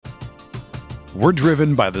We're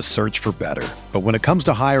driven by the search for better. But when it comes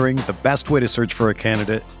to hiring, the best way to search for a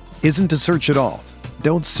candidate isn't to search at all.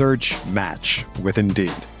 Don't search, match with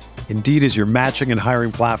Indeed. Indeed is your matching and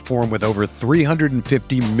hiring platform with over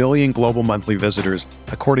 350 million global monthly visitors,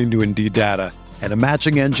 according to Indeed data, and a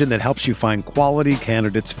matching engine that helps you find quality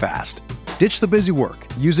candidates fast. Ditch the busy work.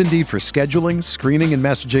 Use Indeed for scheduling, screening, and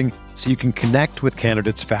messaging so you can connect with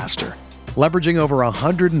candidates faster. Leveraging over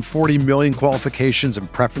 140 million qualifications and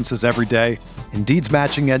preferences every day, Indeed's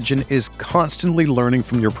matching engine is constantly learning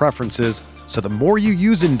from your preferences, so the more you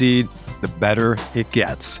use Indeed, the better it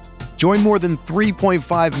gets. Join more than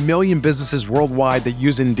 3.5 million businesses worldwide that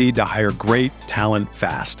use Indeed to hire great talent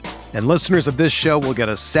fast. And listeners of this show will get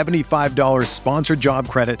a $75 sponsored job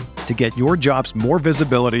credit to get your jobs more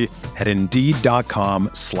visibility at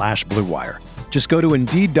Indeed.com/Blue Wire. Just go to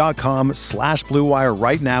Indeed.com/Blue Wire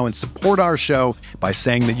right now and support our show by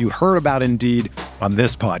saying that you heard about Indeed on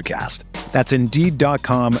this podcast. That's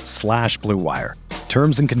Indeed.com/Blue Wire.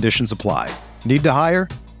 Terms and conditions apply. Need to hire?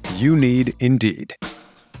 You need Indeed.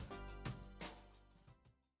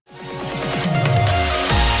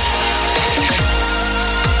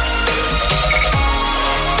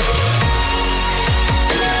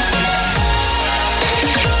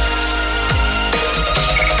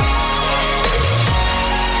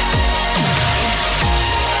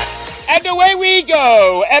 And away we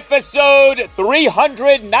go, episode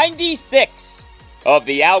 396 of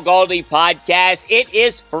the Al Galdi podcast. It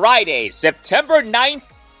is Friday, September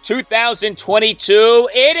 9th, 2022.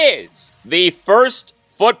 It is the first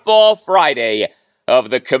football Friday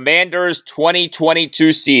of the Commanders'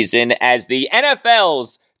 2022 season as the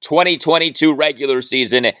NFL's 2022 regular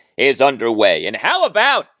season is underway. And how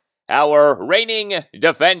about our reigning,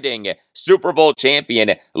 defending Super Bowl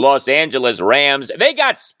champion Los Angeles Rams? They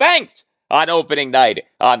got spanked on opening night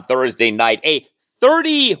on Thursday night. A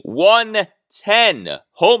 31-10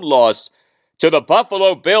 home loss to the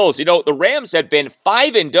Buffalo Bills. You know, the Rams had been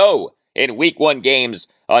 5-0 in Week 1 games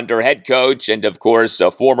under head coach and, of course,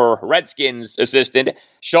 former Redskins assistant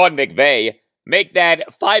Sean McVay. Make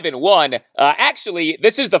that 5-1. Actually,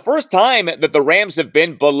 this is the first time that the Rams have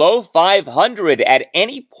been below 500 at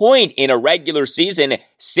any point in a regular season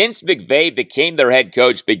since McVay became their head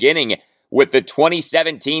coach, beginning with the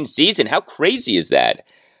 2017 season. How crazy is that?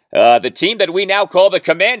 The team that we now call the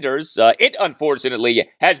Commanders, it unfortunately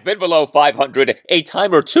has been below 500 a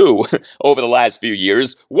time or two over the last few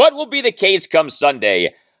years. What will be the case come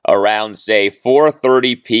Sunday around, say,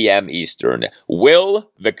 4:30 p.m. Eastern? Will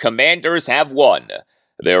the Commanders have won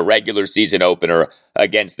their regular season opener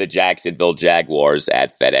against the Jacksonville Jaguars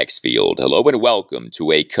at FedEx Field? Hello and welcome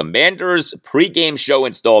to a Commanders pregame show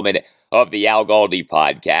installment of the Al Galdi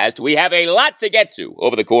podcast. We have a lot to get to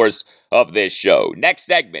over the course of this show. Next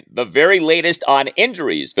segment, the very latest on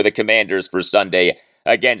injuries for the Commanders for Sunday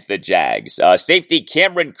against the Jags. Safety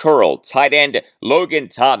Cameron Curl, tight end Logan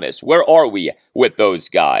Thomas. Where are we with those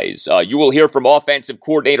guys? You will hear from offensive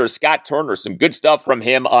coordinator Scott Turner. Some good stuff from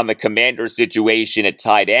him on the Commanders' situation at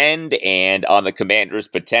tight end and on the Commanders'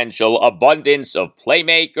 potential abundance of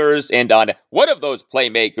playmakers, and on one of those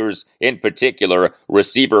playmakers in particular,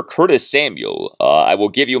 receiver Curtis Samuel. I will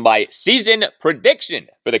give you my season prediction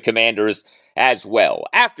for the Commanders as well.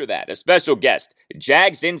 After that, a special guest,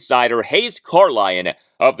 Jags insider Hayes Carlyon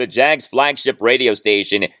of the Jags flagship radio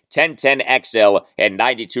station 1010XL and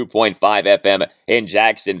 92.5 FM in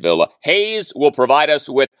Jacksonville. Hayes will provide us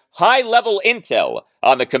with high-level intel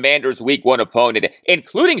on the Commanders' Week 1 opponent,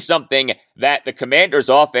 including something that the Commanders'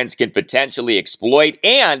 offense can potentially exploit,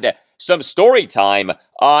 and some story time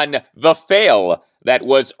on the fail that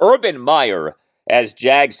was Urban Meyer as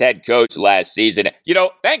Jags head coach last season. You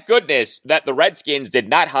know, thank goodness that the Redskins did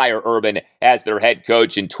not hire Urban as their head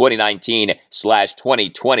coach in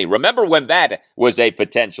 2019/2020. Remember when that was a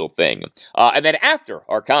potential thing. And then after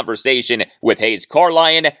our conversation with Hayes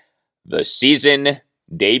Carlyon, the season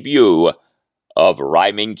debut of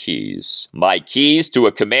Rhyming Keys. My keys to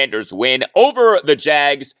a Commanders win over the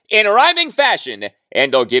Jags in rhyming fashion,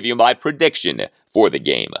 and I'll give you my prediction for the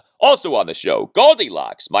game. Also on the show,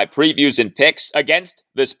 Goldilocks, my previews and picks against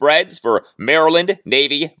the spreads for Maryland,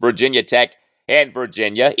 Navy, Virginia Tech, and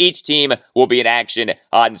Virginia. Each team will be in action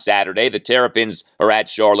on Saturday. The Terrapins are at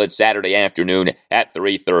Charlotte Saturday afternoon at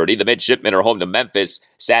 3:30. The Midshipmen are home to Memphis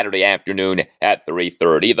Saturday afternoon at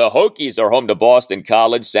 3:30. The Hokies are home to Boston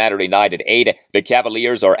College Saturday night at 8. The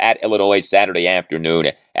Cavaliers are at Illinois Saturday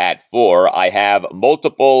afternoon at 4. I have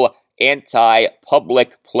multiple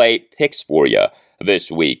anti-public play picks for you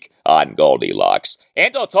this week on Goldilocks.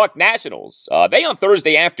 And I'll talk Nationals. They on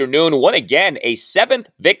Thursday afternoon won again a 7th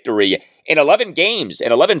victory in 11 games,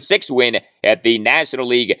 an 11-6 win at the National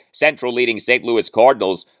League Central leading St. Louis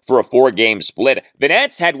Cardinals for a 4-game split. The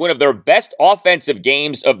Nats had one of their best offensive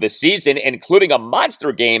games of the season, including a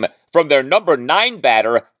monster game from their number 9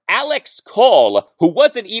 batter, Alex Call, who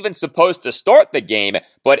wasn't even supposed to start the game,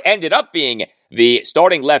 but ended up being the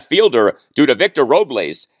starting left fielder due to Victor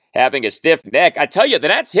Robles having a stiff neck. I tell you, the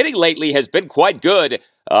Nats hitting lately has been quite good.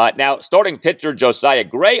 Now, starting pitcher Josiah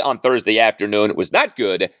Gray on Thursday afternoon was not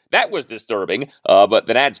good. That was disturbing, but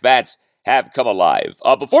the Nats bats have come alive.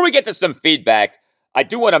 Before we get to some feedback, I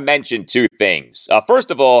do want to mention 2 things.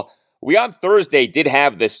 First of all, we on Thursday did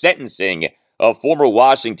have the sentencing of former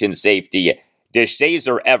Washington safety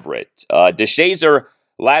Deshazor Everett. Deshazor,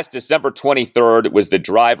 last December 23rd, was the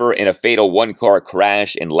driver in a fatal 1-car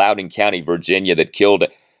crash in Loudoun County, Virginia that killed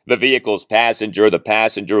the vehicle's passenger. The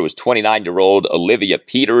passenger was 29-year-old Olivia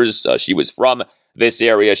Peters. She was from this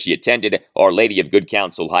area. She attended Our Lady of Good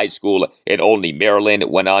Counsel High School in Olney, Maryland,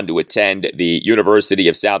 went on to attend the University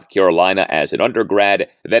of South Carolina as an undergrad,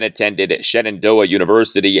 then attended Shenandoah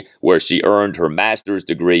University, where she earned her master's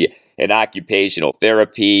degree in occupational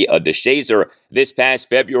therapy. Deshazor, this past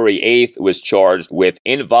February 8th, was charged with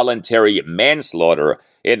involuntary manslaughter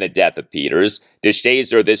in the death of Peters.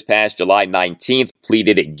 Deshazor, this past July 19th,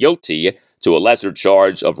 pleaded guilty to a lesser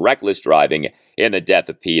charge of reckless driving in the death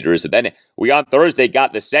of Peters. And then we on Thursday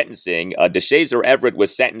got the sentencing. Deshazor Everett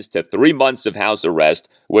was sentenced to 3 months of house arrest,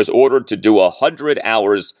 was ordered to do 100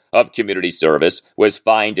 hours of community service, was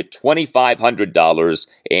fined $2,500,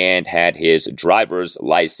 and had his driver's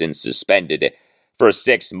license suspended for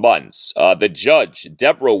 6 months. The judge,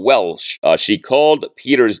 Deborah Welsh, she called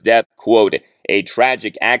Peters' death, quote, a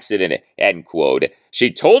tragic accident, end quote. She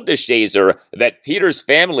told Deshazor that Peters'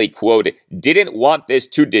 family, quote, didn't want this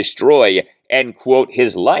to destroy, end quote,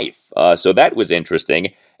 his life. So that was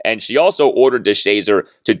interesting. And she also ordered Deshazor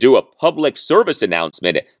to do a public service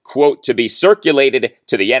announcement, quote, to be circulated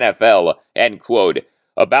to the NFL, end quote,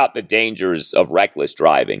 about the dangers of reckless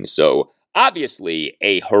driving. So obviously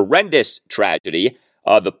a horrendous tragedy.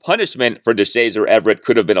 The punishment for Deshazor Everett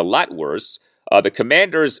could have been a lot worse. The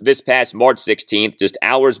Commanders this past March 16th, just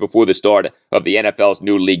hours before the start of the NFL's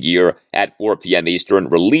new league year at 4 p.m. Eastern,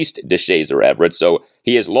 released Deshazor Everett, so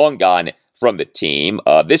he is long gone from the team.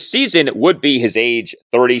 This season would be his age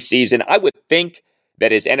 30 season. I would think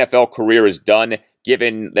that his NFL career is done,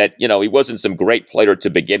 given that, he wasn't some great player to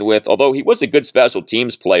begin with, although he was a good special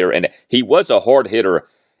teams player, and he was a hard hitter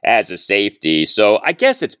as a safety. So I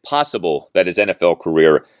guess it's possible that his NFL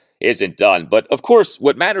career isn't done. But of course,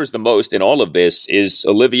 what matters the most in all of this is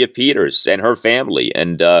Olivia Peters and her family.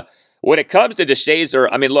 And when it comes to Deshazor,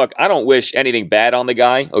 I mean, look, I don't wish anything bad on the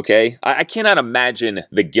guy, okay? I cannot imagine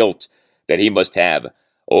the guilt that he must have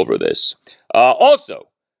over this. Also,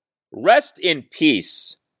 rest in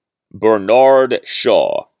peace, Bernard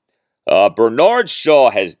Shaw. Bernard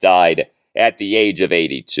Shaw has died at the age of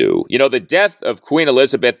 82. The death of Queen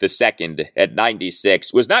Elizabeth II at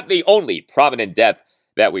 96 was not the only prominent death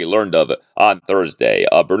that we learned of on Thursday.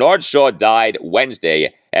 Bernard Shaw died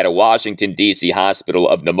Wednesday at a Washington, D.C. hospital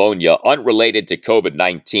of pneumonia unrelated to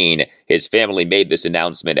COVID-19. His family made this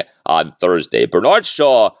announcement on Thursday. Bernard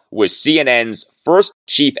Shaw was CNN's first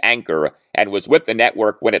chief anchor and was with the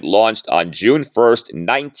network when it launched on June 1st,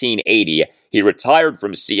 1980. He retired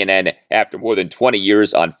from CNN after more than 20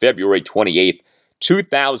 years on February 28th,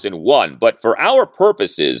 2001. But for our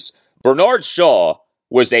purposes, Bernard Shaw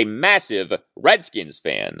was a massive Redskins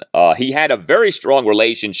fan. He had a very strong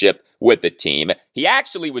relationship with the team. He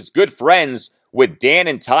actually was good friends with Dan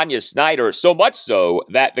and Tanya Snyder, so much so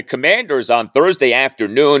that the Commanders on Thursday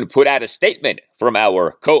afternoon put out a statement from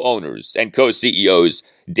our co-owners and co-CEOs,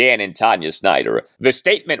 Dan and Tanya Snyder. The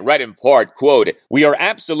statement read in part, quote, "We are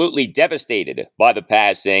absolutely devastated by the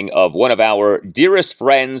passing of one of our dearest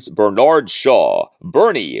friends, Bernard Shaw.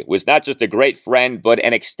 Bernie was not just a great friend, but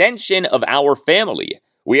an extension of our family.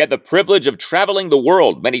 We had the privilege of traveling the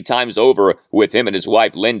world many times over with him and his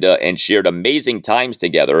wife Linda and shared amazing times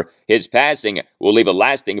together. His passing will leave a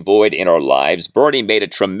lasting void in our lives. Bernie made a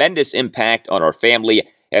tremendous impact on our family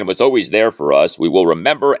and was always there for us. We will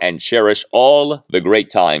remember and cherish all the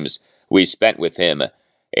great times we spent with him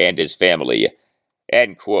and his family."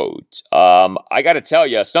 End quote. I got to tell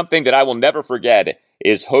you, something that I will never forget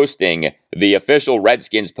is hosting the official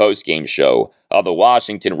Redskins postgame show on the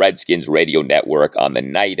Washington Redskins radio network on the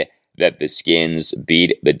night that the Skins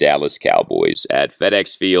beat the Dallas Cowboys at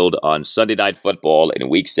FedEx Field on Sunday Night Football in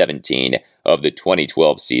Week 17 of the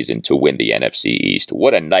 2012 season to win the NFC East.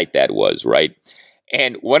 What a night that was, right?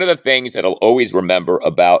 And one of the things that I'll always remember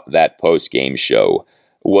about that post-game show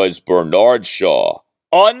was Bernard Shaw,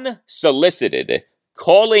 unsolicited,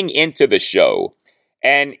 calling into the show.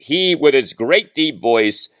 And he, with his great deep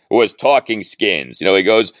voice, was talking Skins. He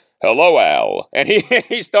goes, "Hello, Al." And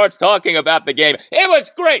he starts talking about the game. It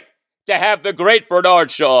was great to have the great Bernard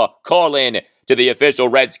Shaw call in to the official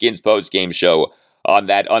Redskins post-game show on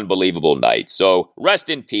that unbelievable night. So rest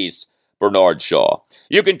in peace, Bernard Shaw.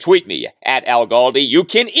 You can tweet me at Al Galdi. You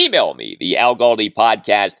can email me, the Al Galdi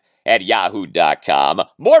podcast at yahoo.com.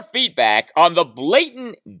 More feedback on the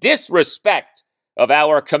blatant disrespect of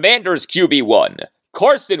our Commanders QB1,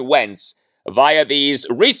 Carson Wentz, via these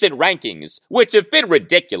recent rankings, which have been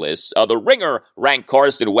ridiculous. The Ringer ranked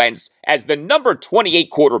Carson Wentz as the number 28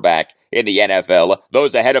 quarterback in the NFL.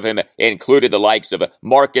 Those ahead of him included the likes of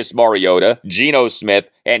Marcus Mariota, Geno Smith,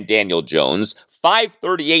 and Daniel Jones.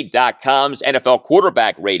 538.com's NFL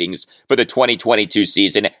quarterback ratings for the 2022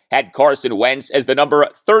 season had Carson Wentz as the number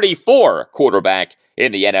 34 quarterback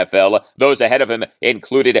in the NFL. Those ahead of him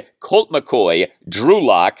included Colt McCoy, Drew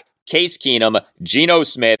Lock, Case Keenum, Geno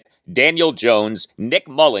Smith, Daniel Jones, Nick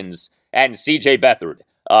Mullins, and CJ Beathard.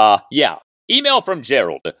 Email from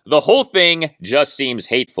Gerald. The whole thing just seems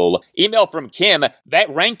hateful. Email from Kim. That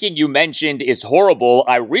ranking you mentioned is horrible.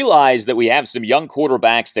 I realize that we have some young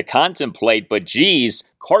quarterbacks to contemplate, but geez,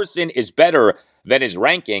 Carson is better than his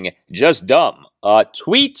ranking. Just dumb.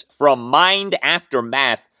 Tweet from Mind After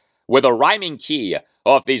Math with a rhyming key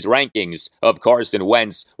off these rankings of Carson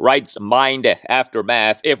Wentz. Writes Mind After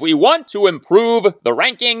Math. If we want to improve the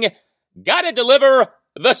ranking, gotta deliver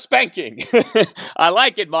the spanking. I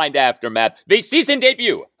like it, Mind After Math. The season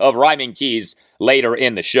debut of Rhyming Keys later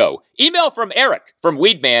in the show. Email from Eric from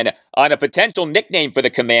Weedman on a potential nickname for the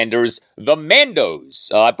Commanders, the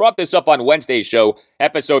Mandos. I brought this up on Wednesday's show,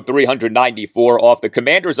 episode 394, off the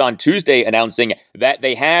Commanders on Tuesday announcing that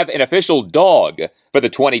they have an official dog for the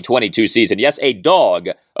 2022 season. Yes, a dog.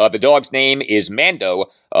 The dog's name is Mando.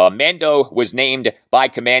 Mando was named by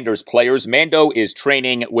Commanders players. Mando is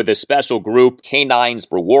training with a special group, Canines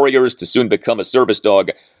for Warriors, to soon become a service dog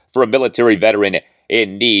for a military veteran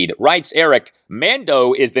in need. Writes Eric,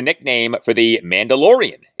 Mando is the nickname for the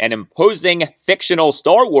Mandalorian, an imposing fictional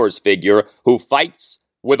Star Wars figure who fights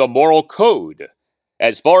with a moral code.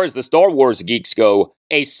 As far as the Star Wars geeks go,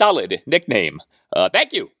 a solid nickname.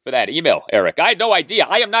 Thank you for that email, Eric. I had no idea.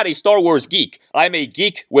 I am not a Star Wars geek. I'm a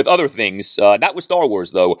geek with other things, not with Star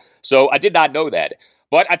Wars, though. So I did not know that.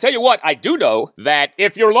 But I tell you what, I do know that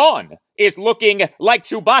if your lawn is looking like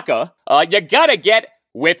Chewbacca, you gotta get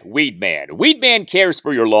with Weedman. Weedman cares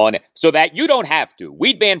for your lawn so that you don't have to.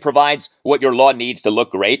 Weedman provides what your lawn needs to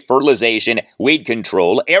look great: fertilization, weed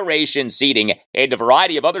control, aeration, seeding, and a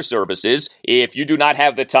variety of other services. If you do not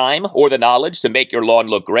have the time or the knowledge to make your lawn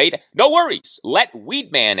look great, no worries. Let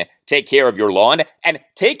Weedman take care of your lawn and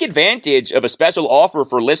take advantage of a special offer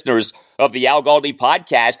for listeners of the Al Galdi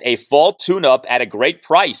podcast: a fall tune-up at a great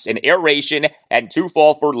price, an aeration and 2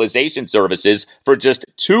 fall fertilization services for just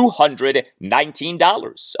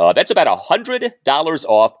 $219. That's about $100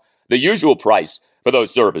 off the usual price for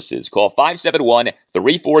those services. Call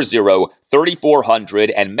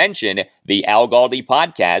 571-340-3400 and mention the Al Galdi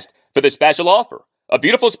podcast for the special offer. A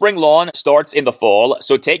beautiful spring lawn starts in the fall,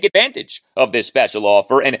 so take advantage of this special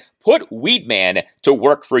offer and put Weedman to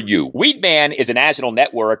work for you. Weedman is a national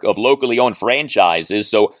network of locally owned franchises,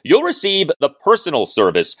 so you'll receive the personal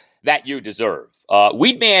service that you deserve.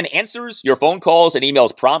 Weedman answers your phone calls and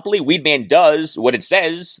emails promptly. Weedman does what it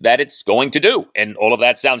says that it's going to do. And all of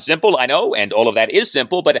that sounds simple, I know, and all of that is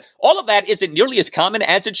simple, but all of that isn't nearly as common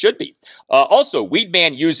as it should be. Also,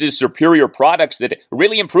 Weedman uses superior products that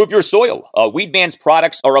really improve your soil. Weedman's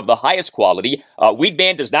products are of the highest quality.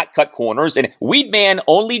 Weedman does not cut corners, and Weedman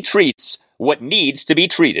only treats what needs to be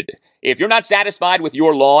treated. If you're not satisfied with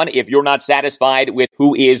your lawn, if you're not satisfied with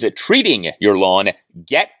who is treating your lawn,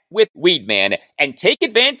 get with Weedman and take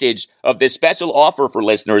advantage of this special offer for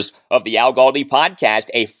listeners of the Al Galdi podcast: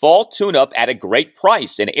 a fall tune-up at a great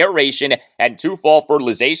price, an aeration and 2 fall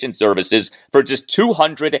fertilization services for just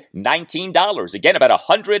 $219. Again, about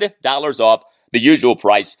 $100 off the usual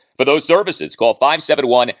price for those services. Call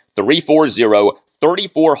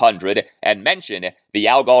 571-340-3400 and mention the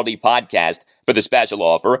Al Galdi podcast for the special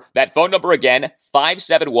offer. That phone number again,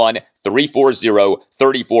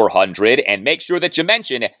 571-340-3400, and make sure that you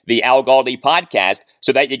mention the Al Galdi podcast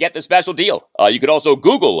so that you get the special deal. You could also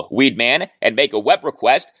Google Weedman and make a web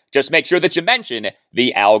request. Just make sure that you mention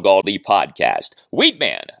the Al Galdi podcast.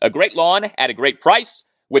 Weedman, a great lawn at a great price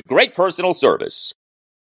with great personal service.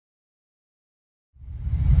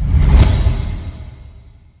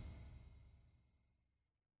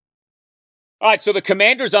 All right, so the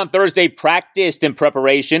Commanders on Thursday practiced in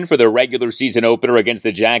preparation for their regular season opener against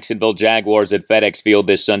the Jacksonville Jaguars at FedEx Field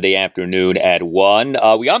this Sunday afternoon at 1.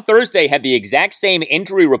 We on Thursday had the exact same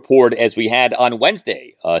injury report as we had on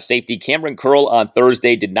Wednesday. Safety Cameron Curl on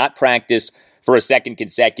Thursday did not practice for a second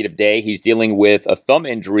consecutive day. He's dealing with a thumb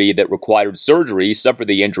injury that required surgery. He suffered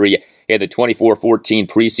the injury in the 24-14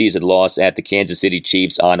 preseason loss at the Kansas City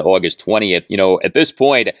Chiefs on August 20th. You know, at this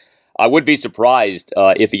point, I would be surprised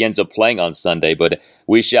if he ends up playing on Sunday, but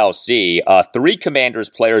we shall see. 3 Commanders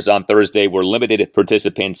players on Thursday were limited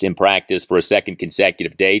participants in practice for a second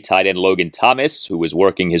consecutive day. Tight end Logan Thomas, who was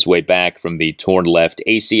working his way back from the torn left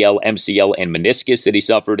ACL, MCL, and meniscus that he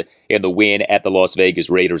suffered in the win at the Las Vegas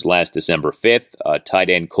Raiders last December 5th. Tight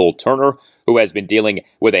end Cole Turner, who has been dealing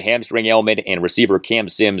with a hamstring ailment, and receiver Cam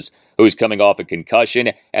Sims, who's coming off a concussion.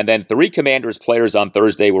 And then 3 Commanders players on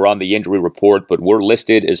Thursday were on the injury report, but were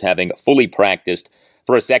listed as having fully practiced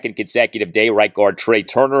for a second consecutive day. Right guard Trey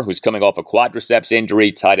Turner, who's coming off a quadriceps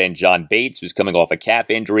injury, tight end John Bates, who's coming off a calf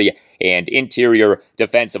injury, and interior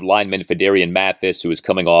defensive lineman Fedarian Mathis, who is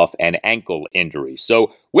coming off an ankle injury.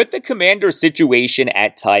 So with the Commanders situation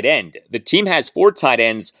at tight end, the team has 4 tight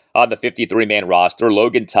ends on the 53-man roster: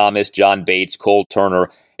 Logan Thomas, John Bates, Cole Turner,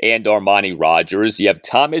 and Armani Rogers. You have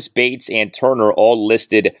Thomas, Bates, and Turner all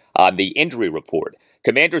listed on the injury report.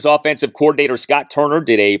 Commanders offensive coordinator Scott Turner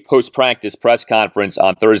did a post-practice press conference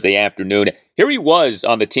on Thursday afternoon. Here he was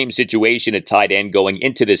on the team situation at tight end going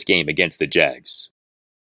into this game against the Jags.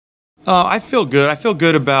 I feel good. I feel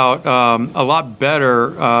good about a lot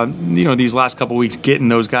better, these last couple weeks, getting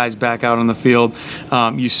those guys back out on the field.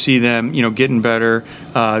 You see them, getting better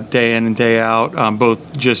day in and day out,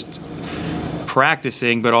 both just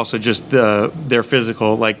practicing, but also just their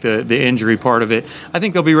physical, like the injury part of it. I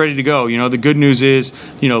think they'll be ready to go. The good news is,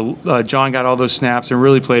 John got all those snaps and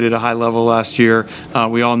really played at a high level last year.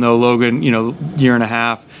 We all know Logan, year and a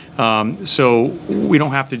half. So we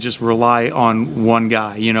don't have to just rely on one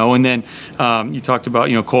guy, and then you talked about,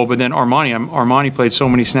 Cole, but then Armani played so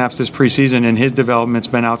many snaps this preseason and his development's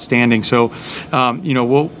been outstanding. So,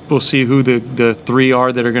 we'll see who the 3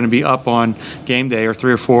 are that are going to be up on game day, or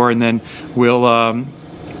 3 or 4, and then we'll,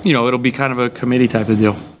 it'll be kind of a committee type of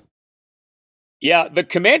deal. Yeah, the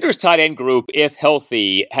Commanders tight end group, if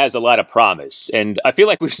healthy, has a lot of promise. And I feel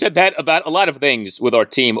like we've said that about a lot of things with our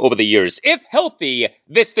team over the years. If healthy,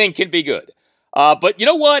 this thing can be good. But you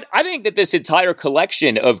know what? I think that this entire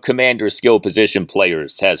collection of Commanders skill position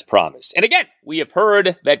players has promise. And again, we have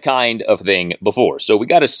heard that kind of thing before. So we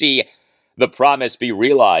got to see the promise be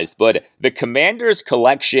realized. But the Commanders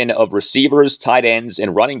collection of receivers, tight ends,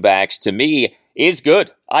 and running backs, to me, is good.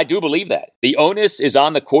 I do believe that. The onus is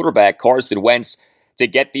on the quarterback, Carson Wentz, to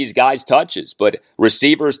get these guys touches. But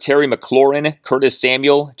receivers Terry McLaurin, Curtis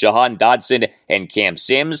Samuel, Jahan Dodson, and Cam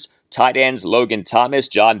Sims. Tight ends Logan Thomas,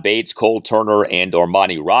 John Bates, Cole Turner, and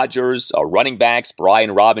Armani Rogers. Running backs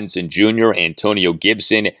Brian Robinson Jr., Antonio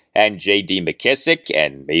Gibson, and J.D. McKissick.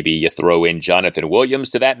 And maybe you throw in Jonathan Williams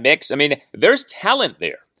to that mix. I mean, there's talent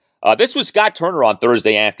there. This was Scott Turner on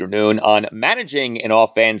Thursday afternoon on managing an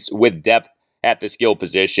offense with depth at the skill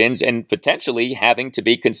positions and potentially having to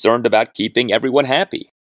be concerned about keeping everyone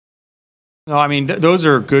happy. No, I mean, those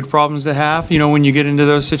are good problems to have, when you get into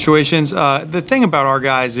those situations. The thing about our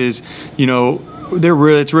guys is,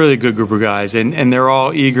 it's really a good group of guys, and they're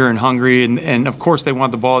all eager and hungry, and of course they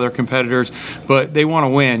want the ball, they're competitors, but they want to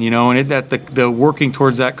win, and the working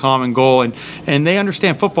towards that common goal, and they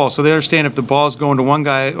understand football, so they understand if the ball is going to one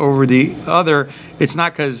guy over the other, it's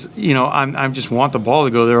not because, I just want the ball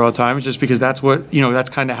to go there all the time. It's just because that's what, that's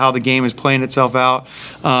kind of how the game is playing itself out.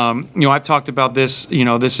 I've talked about this,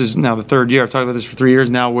 this is now the 3rd year. I've talked about this for 3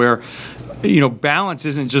 years now where, balance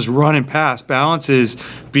isn't just run and pass. Balance is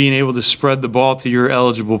being able to spread the ball to your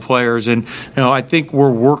eligible players. And, I think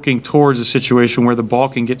we're working towards a situation where the ball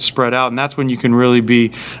can get spread out. And that's when you can really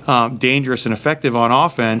be dangerous and effective on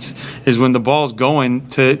offense, is when the ball's going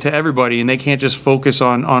to everybody and they can't just focus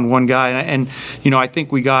on one guy. And I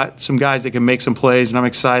think we got some guys that can make some plays, and I'm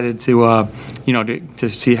excited to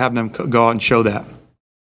have them go out and show that.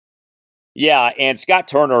 Yeah, and Scott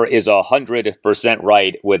Turner is 100%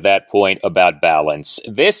 right with that point about balance.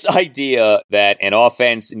 This idea that an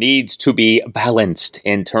offense needs to be balanced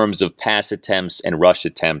in terms of pass attempts and rush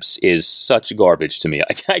attempts is such garbage to me.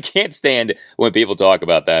 I can't stand when people talk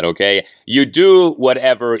about that, okay? You do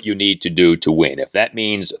whatever you need to do to win. If that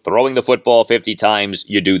means throwing the football 50 times,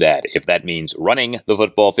 you do that. If that means running the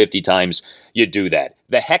football 50 times, you do that.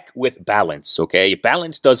 The heck with balance, okay?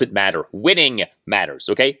 Balance doesn't matter. Winning matters,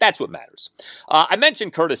 okay? That's what matters. I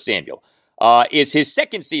mentioned Curtis Samuel. Is his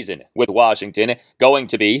second season with Washington going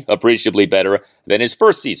to be appreciably better than his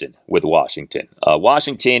first season with Washington?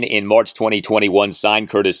 Washington in March 2021 signed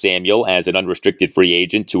Curtis Samuel as an unrestricted free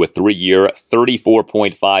agent to a 3-year,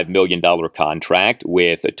 $34.5 million contract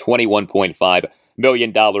with $21.5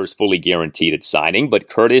 million fully guaranteed at signing. But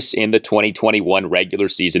Curtis in the 2021 regular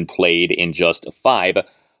season played in just 5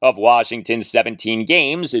 of Washington's 17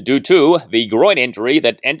 games due to the groin injury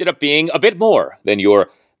that ended up being a bit more than your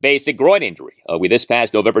basic groin injury. We this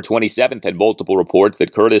past November 27th had multiple reports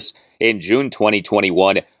that Curtis in June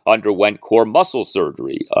 2021 underwent core muscle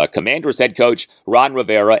surgery. Commanders head coach Ron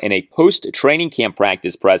Rivera in a post-training camp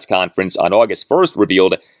practice press conference on August 1st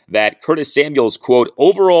revealed that Curtis Samuel's, quote,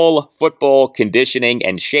 overall football conditioning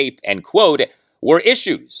and shape, end quote, were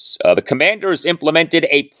issues. The Commanders implemented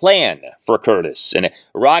a plan for Curtis, and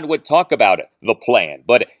Ron would talk about the plan.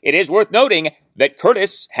 But it is worth noting that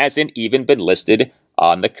Curtis hasn't even been listed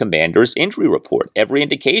on the Commanders' injury report. Every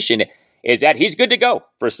indication is that he's good to go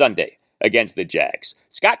for Sunday against the Jags.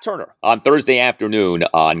 Scott Turner on Thursday afternoon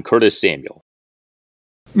on Curtis Samuel.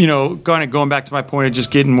 Kind of going back to my point of just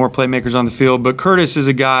getting more playmakers on the field, but Curtis is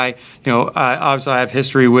a guy, obviously I have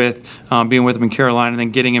history with being with him in Carolina and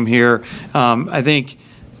then getting him here. I think,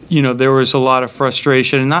 there was a lot of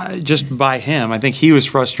frustration, and not just by him. I think he was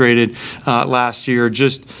frustrated last year,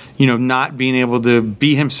 just, not being able to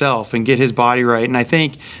be himself and get his body right. And I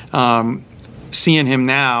think seeing him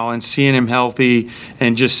now and seeing him healthy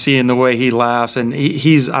and just seeing the way he laughs, and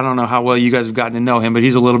he's, I don't know how well you guys have gotten to know him, but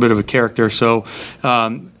he's a little bit of a character. So,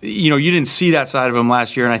 you didn't see that side of him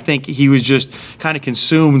last year, and I think he was just kind of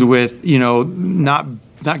consumed with,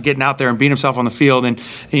 not getting out there and being himself on the field. And,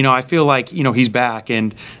 I feel like, he's back,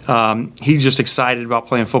 and he's just excited about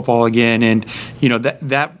playing football again. And,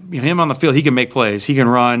 him on the field, he can make plays. He can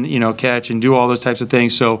run, catch and do all those types of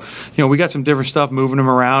things. So, we got some different stuff moving him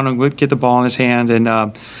around and get the ball in his hand. And,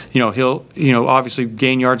 he'll, obviously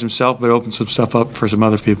gain yards himself, but open some stuff up for some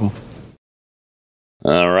other people.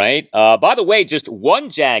 All right. By the way, just one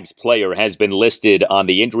Jags player has been listed on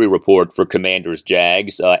the injury report for Commanders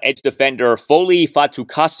Jags. Edge defender Foley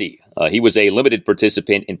Fatukasi. He was a limited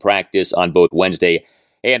participant in practice on both Wednesday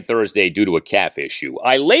and Thursday due to a calf issue.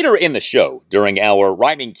 Later in the show, during our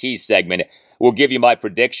Rhyming Keys segment, will give you my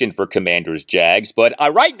prediction for Commanders Jags. But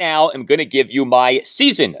right now, I'm going to give you my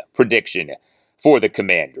season prediction for the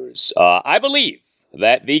Commanders. I believe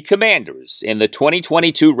that the Commanders in the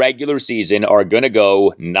 2022 regular season are going to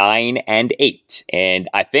go 9-8. And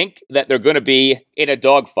I think that they're going to be in a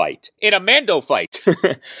dogfight, in a Mando fight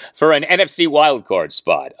for an NFC wildcard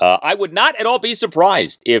spot. I would not at all be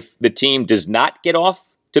surprised if the team does not get off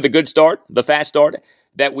to the good start, the fast start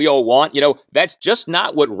that we all want. That's just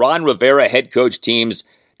not what Ron Rivera head coach teams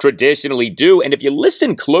traditionally do. And if you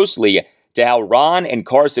listen closely to how Ron and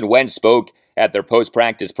Carson Wentz spoke at their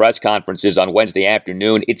post-practice press conferences on Wednesday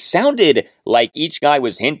afternoon, it sounded like each guy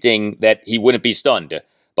was hinting that he wouldn't be stunned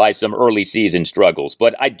by some early season struggles.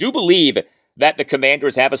 But I do believe that the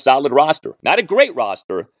Commanders have a solid roster. Not a great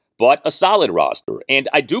roster, but a solid roster. And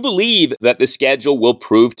I do believe that the schedule will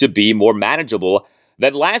prove to be more manageable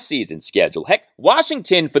than last season's schedule. Heck,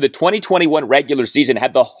 Washington for the 2021 regular season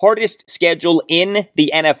had the hardest schedule in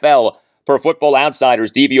the NFL per Football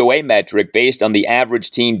Outsiders DVOA metric based on the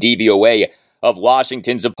average team DVOA of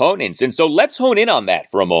Washington's opponents. And so let's hone in on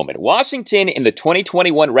that for a moment. Washington in the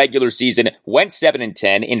 2021 regular season went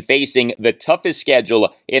 7-10 in facing the toughest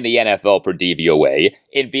schedule in the NFL per DVOA,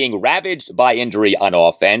 in being ravaged by injury on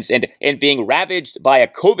offense, and in being ravaged by a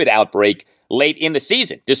COVID outbreak late in the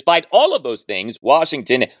season. Despite all of those things,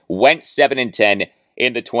 Washington went 7-10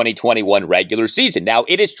 in the 2021 regular season. Now,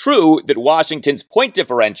 it is true that Washington's point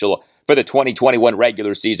differential for the 2021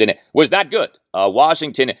 regular season was not good.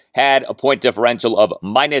 Washington had a point differential of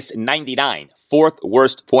 -99, fourth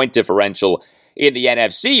worst point differential in the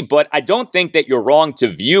NFC, but I don't think that you're wrong to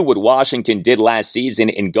view what Washington did last season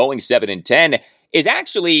in going 7-10 is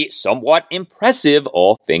actually somewhat impressive,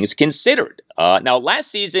 all things considered. Now, last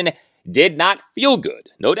season did not feel good,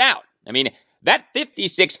 no doubt. I mean, that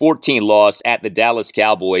 56-14 loss at the Dallas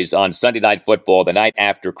Cowboys on Sunday Night Football the night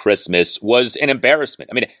after Christmas was an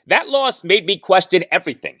embarrassment. I mean, that loss made me question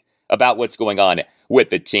everything about what's going on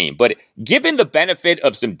with the team. But given the benefit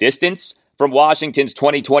of some distance from Washington's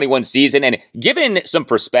 2021 season and given some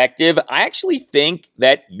perspective, I actually think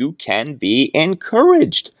that you can be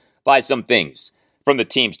encouraged by some things from the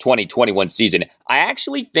team's 2021 season. I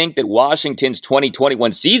actually think that Washington's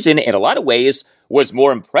 2021 season, in a lot of ways, was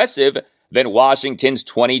more impressive than Washington's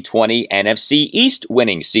 2020 NFC East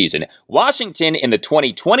winning season. Washington in the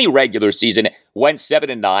 2020 regular season went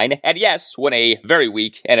 7-9, and yes, won a very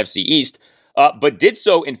weak NFC East. but did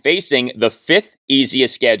so in facing the fifth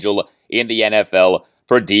easiest schedule in the NFL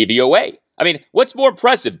per DVOA. I mean, what's more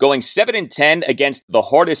impressive, going 7-10 against the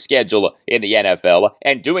hardest schedule in the NFL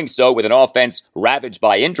and doing so with an offense ravaged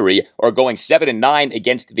by injury, or going 7-9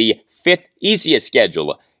 against the fifth easiest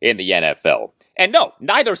schedule in the NFL? And no,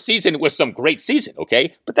 neither season was some great season,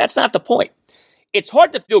 okay? But that's not the point. It's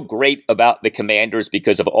hard to feel great about the Commanders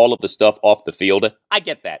because of all of the stuff off the field. I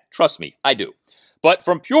get that. Trust me, I do. But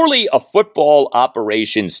from purely a football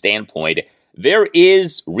operation standpoint, there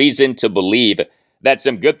is reason to believe that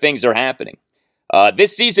some good things are happening.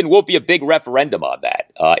 This season will be a big referendum on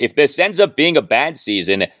that. If this ends up being a bad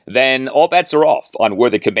season, then all bets are off on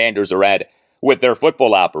where the Commanders are at with their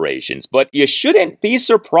football operations. But you shouldn't be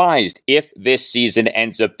surprised if this season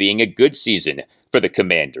ends up being a good season for the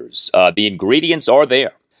Commanders. The ingredients are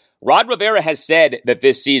there. Ron Rivera has said that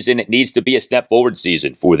this season needs to be a step forward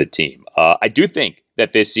season for the team. I do think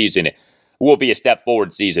that this season will be a step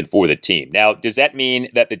forward season for the team. Now, does that mean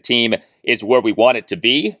that the team is where we want it to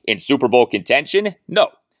be in Super Bowl contention? No.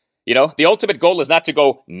 You know, the ultimate goal is not to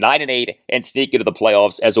go 9-8 and sneak into the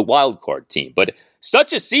playoffs as a wild card team. But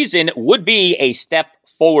such a season would be a step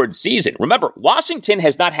forward season. Remember, Washington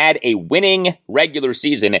has not had a winning regular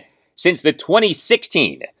season since the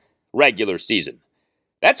 2016 regular season.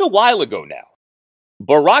 That's a while ago now.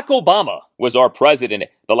 Barack Obama was our president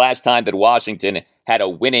the last time that Washington had a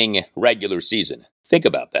winning regular season. Think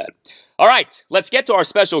about that. All right, let's get to our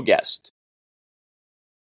special guest.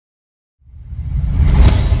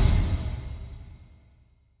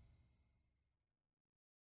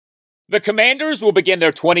 The Commanders will begin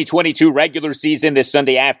their 2022 regular season this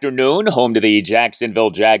Sunday afternoon, home to the Jacksonville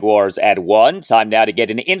Jaguars at 1. Time now to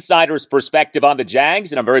get an insider's perspective on the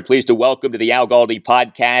Jags, and I'm very pleased to welcome to the Al Galdi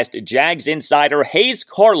podcast Jags insider Hayes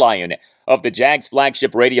Carlyon of the Jags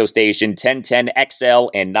flagship radio station 1010 XL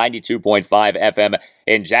and 92.5 FM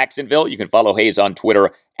in Jacksonville. You can follow Hayes on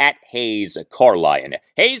Twitter at Hayes Carlyon.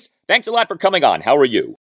 Hayes, thanks a lot for coming on. How are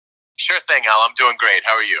you? Sure thing, Al. I'm doing great.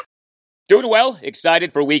 How are you? Doing well.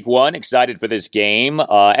 Excited for week one. Excited for this game.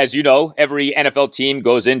 As you know, every NFL team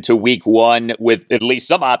goes into week one with at least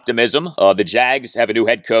some optimism. The Jags have a new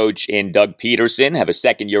head coach in Doug Peterson, have a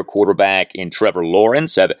second-year quarterback in Trevor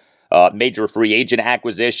Lawrence, have major free agent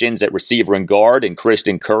acquisitions at receiver and guard in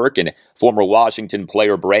Christian Kirk and former Washington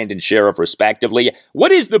player Brandon Sheriff, respectively.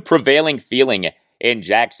 What is the prevailing feeling in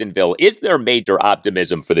Jacksonville? Is there major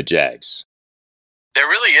optimism for the Jags? There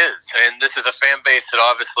really is, and this is a fan base that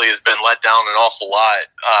obviously has been let down an awful lot,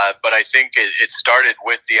 but I think it started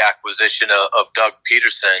with the acquisition of Doug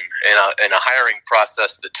Peterson and a hiring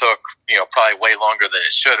process that took, probably way longer than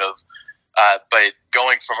it should have, but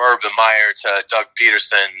going from Urban Meyer to Doug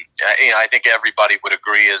Peterson, I think everybody would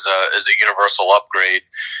agree is a universal upgrade,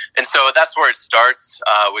 and so that's where it starts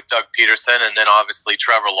with Doug Peterson, and then obviously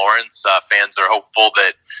Trevor Lawrence. Fans are hopeful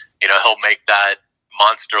that, he'll make that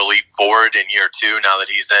monster leap forward in year two now that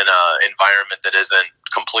he's in an environment that isn't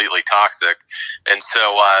completely toxic. And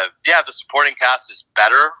so, the supporting cast is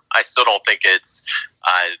better. I still don't think it's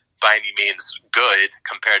by any means good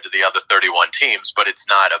compared to the other 31 teams, but it's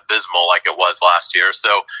not abysmal like it was last year.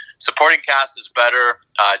 So supporting cast is better.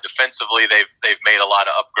 Defensively, they've made a lot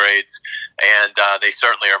of upgrades, and they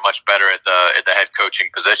certainly are much better at the head coaching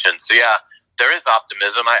position. So yeah, there is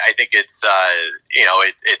optimism. I think it's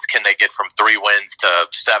it's can they get from 3 wins to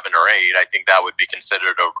 7 or 8? I think that would be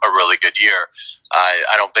considered a really good year.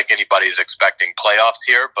 I don't think anybody's expecting playoffs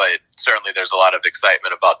here, but certainly there's a lot of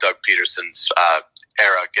excitement about Doug Peterson's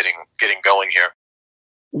era getting going here.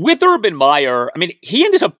 With Urban Meyer, I mean, he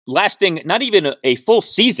ended up lasting not even a full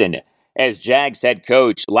season as Jags head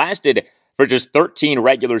coach. Lasted for just 13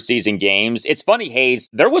 regular season games. It's funny, Hayes,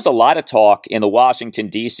 there was a lot of talk in the Washington,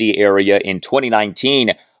 D.C. area in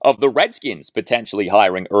 2019 of the Redskins potentially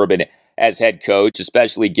hiring Urban as head coach,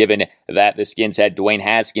 especially given that the Skins had Dwayne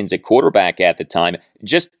Haskins at quarterback at the time.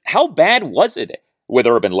 Just how bad was it with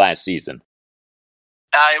Urban last season?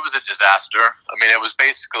 It was a disaster. I mean, it was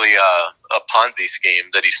basically a Ponzi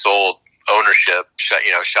scheme that he sold ownership,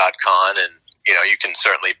 Shad Khan, and you can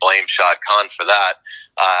certainly blame Shad Khan for that.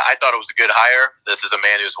 I thought it was a good hire. This is a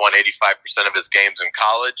man who's won 85% of his games in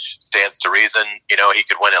college. Stands to reason, he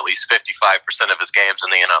could win at least 55% of his games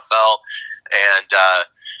in the NFL. And,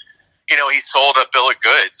 he sold a bill of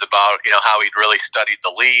goods about, how he'd really studied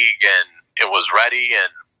the league and it was ready,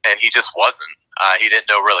 and he just wasn't. He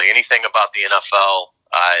didn't know really anything about the NFL.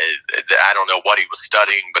 I don't know what he was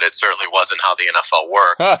studying, but it certainly wasn't how the NFL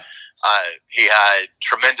works. Huh. He had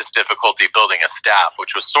tremendous difficulty building a staff,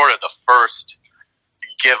 which was sort of the first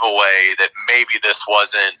giveaway that maybe this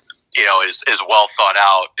wasn't as well thought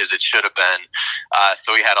out as it should have been.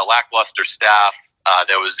 So we had a lackluster staff.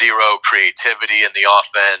 There was zero creativity in the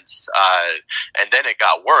offense. And then it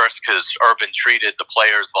got worse because Urban treated the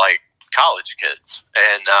players like college kids.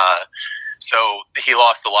 And so he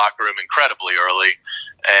lost the locker room incredibly early.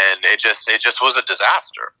 And it just was a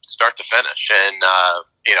disaster, start to finish. And,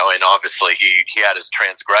 and obviously he had his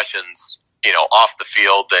transgressions, off the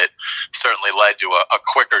field that certainly led to a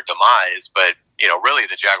quicker demise. But, really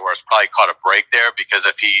the Jaguars probably caught a break there, because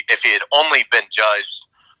if he had only been judged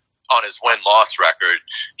on his win-loss record,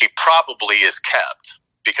 he probably is kept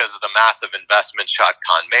because of the massive investment Shad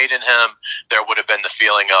Khan made in him. There would have been the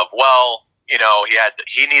feeling of, well,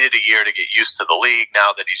 he needed a year to get used to the league.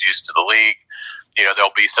 Now that he's used to the league,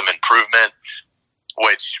 there'll be some improvement,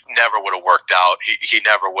 which never would have worked out. He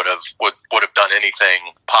never would have done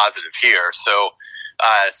anything positive here. So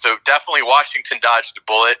definitely Washington dodged a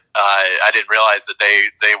bullet. I didn't realize that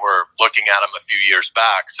they were looking at him a few years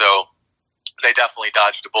back. So they definitely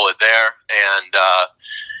dodged a bullet there. And,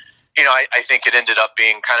 I think it ended up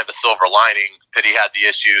being kind of a silver lining that he had the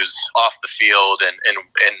issues off the field and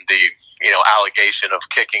the, allegation of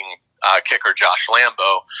kicking kicker Josh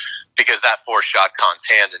Lambo, because that forced Shad Khan's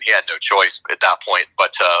hand, and he had no choice at that point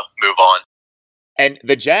but to move on. And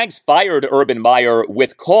the Jags fired Urban Meyer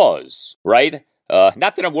with cause, right?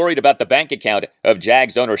 Not that I'm worried about the bank account of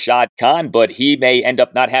Jags owner Shad Khan, but he may end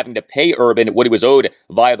up not having to pay Urban what he was owed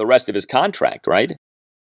via the rest of his contract, right?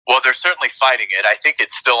 Well, they're certainly fighting it. I think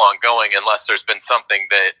it's still ongoing unless there's been something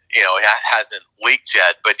that, hasn't leaked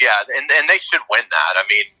yet. But yeah, and they should win that. I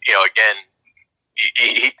mean, again,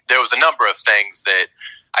 there was a number of things that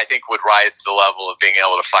I think would rise to the level of being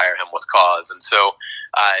able to fire him with cause. And so,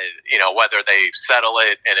 whether they settle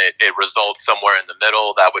it and it results somewhere in the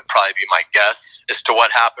middle, that would probably be my guess as to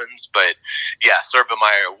what happens. But yes, Urban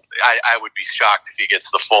Meyer, I would be shocked if he gets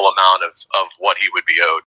the full amount of what he would be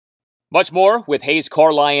owed. Much more with Hayes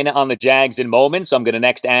Carlyon on the Jags in moments. I'm going to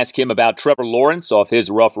next ask him about Trevor Lawrence off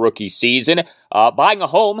his rough rookie season. Buying a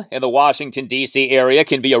home in the Washington, D.C. area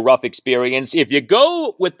can be a rough experience if you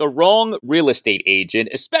go with the wrong real estate agent,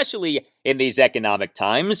 especially in these economic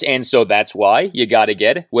times. And so that's why you got to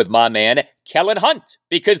get with my man, Kellen Hunt,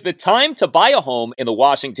 because the time to buy a home in the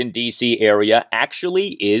Washington, D.C. area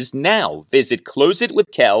actually is now. Visit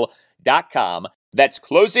closeitwithkel.com. That's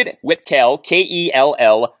closeitwithkel,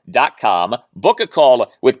 Kell.com. Book a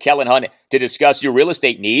call with Kellen Hunt to discuss your real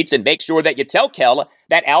estate needs and make sure that you tell Kell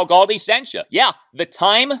that Al Galdi sent you. Yeah, the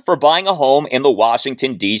time for buying a home in the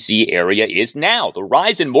Washington, D.C. area is now. The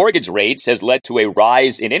rise in mortgage rates has led to a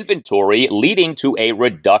rise in inventory, leading to a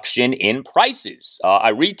reduction in prices. I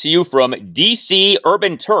read to you from D.C.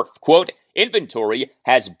 Urban Turf, quote, inventory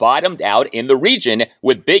has bottomed out in the region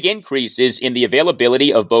with big increases in the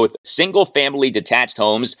availability of both single-family detached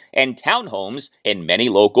homes and townhomes in many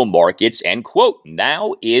local markets, end quote.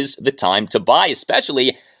 Now is the time to buy,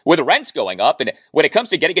 especially with rents going up. And when it comes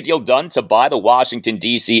to getting a deal done to buy the Washington,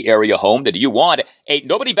 D.C. area home that you want, ain't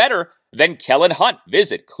nobody better than Kellen Hunt.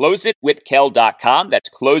 Visit closeitwithkel.com. That's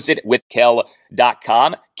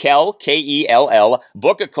closeitwithkel.com. Kell, Kell.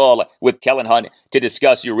 Book a call with Kellen Hunt to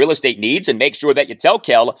discuss your real estate needs and make sure that you tell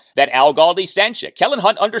Kell that Al Galdi sent you. Kellen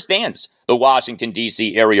Hunt understands the Washington,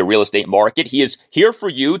 D.C. area real estate market. He is here for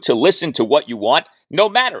you to listen to what you want, no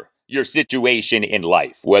matter your situation in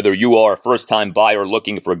life. Whether you are a first-time buyer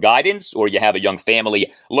looking for guidance, or you have a young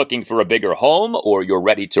family looking for a bigger home, or you're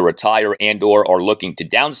ready to retire and or are looking to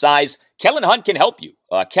downsize, Kellen Hunt can help you.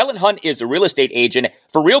 Kellen Hunt is a real estate agent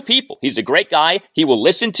for real people. He's a great guy. He will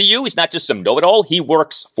listen to you. He's not just some know-it-all. He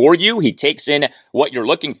works for you. He takes in what you're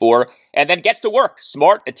looking for and then gets to work.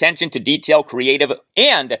 Smart, attention to detail, creative,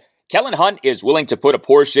 and Kellen Hunt is willing to put a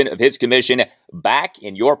portion of his commission back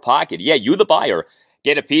in your pocket. Yeah, you the buyer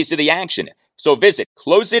get a piece of the action. So visit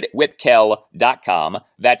closeitwithkel.com.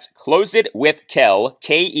 That's closeitwithkel,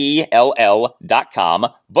 Kell.com.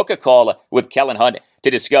 Book a call with Kellen Hunt to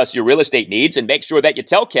discuss your real estate needs and make sure that you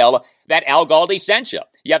tell Kell that Al Galdi sent you.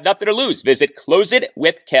 You have nothing to lose. Visit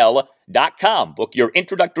closeitwithkel.com. Book your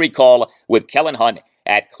introductory call with Kellen Hunt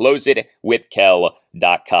at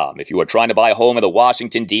closeitwithkel.com. If you are trying to buy a home in the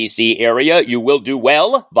Washington, D.C. area, you will do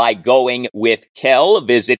well by going with Kell.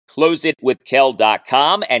 Visit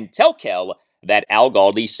closeitwithkel.com and tell Kell that Al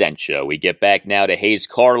Galdi sent you. We get back now to Hayes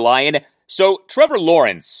Carlyon. So, Trevor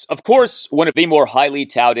Lawrence, of course, one of the more highly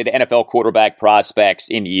touted NFL quarterback prospects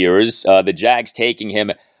in years. The Jags taking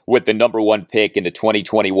him with the number one pick in the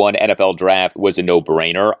 2021 NFL Draft was a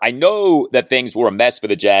no-brainer. I know that things were a mess for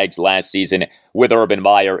the Jags last season with Urban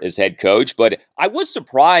Meyer as head coach, but I was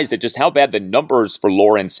surprised at just how bad the numbers for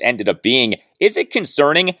Lawrence ended up being. Is it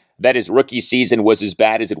concerning that his rookie season was as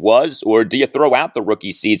bad as it was, or do you throw out the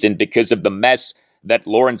rookie season because of the mess that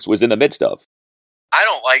Lawrence was in the midst of? I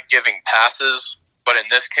don't like giving passes, but in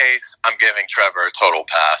this case, I'm giving Trevor a total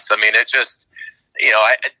pass. I mean, it just,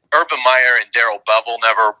 Urban Meyer and Darrell Bevell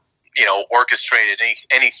never, orchestrated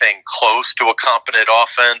anything close to a competent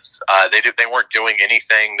offense. They weren't doing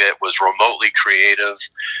anything that was remotely creative.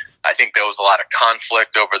 I think there was a lot of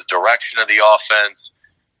conflict over the direction of the offense.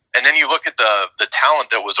 And then you look at the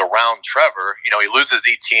talent that was around Trevor. He loses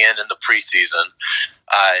ETN in the preseason.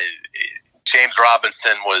 James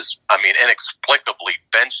Robinson was, inexplicably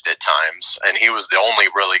benched at times, and he was the only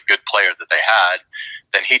really good player that they had.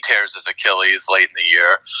 Then he tears his Achilles late in the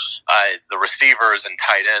year. The receivers and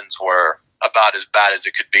tight ends were about as bad as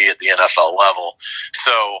it could be at the NFL level.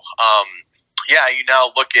 So, you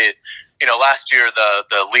now look at, last year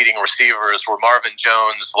the leading receivers were Marvin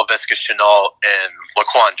Jones, Laviska Shenault, and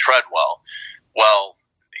Laquan Treadwell. Well,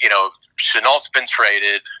 Chenault's been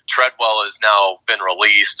traded. Treadwell has now been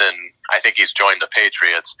released, and I think he's joined the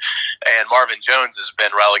Patriots. And Marvin Jones has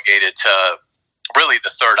been relegated to really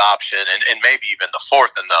the third option, and maybe even the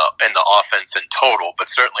fourth in the offense in total, but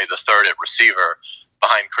certainly the third at receiver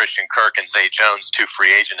behind Christian Kirk and Zay Jones, two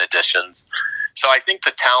free agent additions. So I think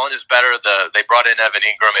the talent is better. They brought in Evan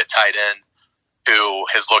Ingram at tight end, who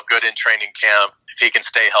has looked good in training camp. If he can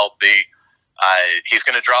stay healthy, he's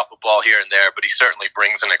going to drop a ball here and there, but he certainly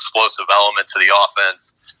brings an explosive element to the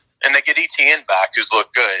offense. And they get ETN back, who's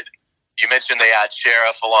looked good. You mentioned they add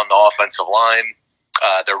Sheriff along the offensive line.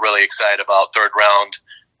 They're really excited about third-round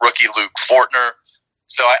rookie Luke Fortner.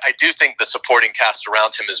 So I do think the supporting cast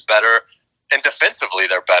around him is better. And defensively,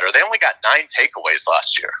 they're better. They only got 9 takeaways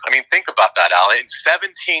last year. I mean, think about that, Al. In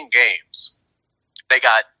 17 games, they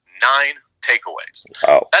got 9 takeaways.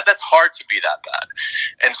 Wow. That's hard to be that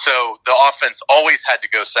bad. And so the offense always had to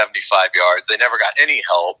go 75 yards. They never got any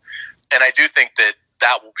help. And I do think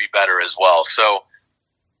that will be better as well. So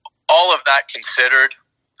all of that considered,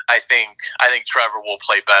 I think Trevor will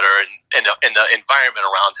play better, and the environment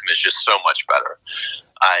around him is just so much better.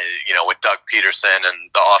 With Doug Peterson and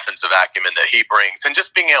the offensive acumen that he brings, and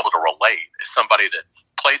just being able to relate as somebody that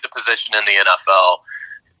played the position in the NFL,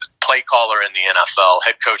 play caller in the NFL,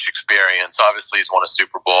 head coach experience. Obviously, he's won a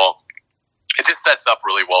Super Bowl. It just sets up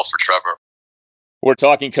really well for Trevor. We're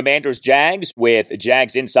talking Commanders-Jags with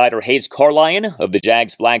Jags insider Hayes Carlyon of the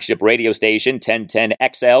Jags flagship radio station, 1010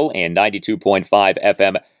 XL and 92.5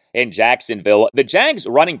 FM in Jacksonville. The Jags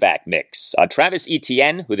running back mix. Travis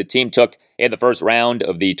Etienne, who the team took in the first round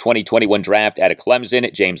of the 2021 draft out of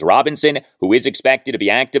Clemson. James Robinson, who is expected to be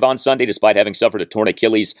active on Sunday despite having suffered a torn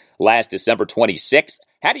Achilles last December 26th.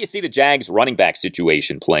 How do you see the Jags running back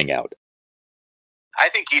situation playing out? I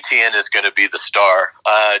think ETN is going to be the star.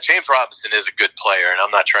 James Robinson is a good player, and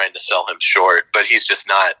I'm not trying to sell him short, but he's just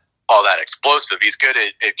not all that explosive. He's good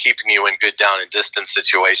at keeping you in good down and distance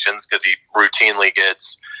situations because he routinely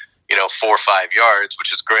gets 4 or 5 yards,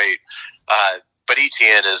 which is great. But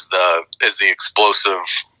ETN is the explosive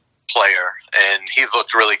player, and he's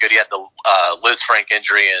looked really good. He had the Liz Frank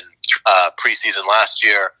injury in preseason last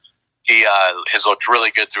year. He has looked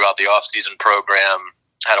really good throughout the offseason program,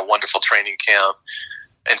 had a wonderful training camp.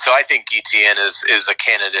 And so I think ETN is a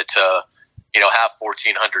candidate to, have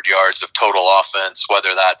 1,400 yards of total offense,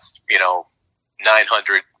 whether that's,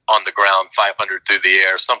 900 on the ground, 500 through the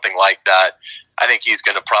air, something like that. I think he's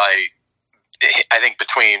going to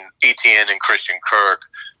between ETN and Christian Kirk,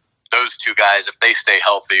 those two guys, if they stay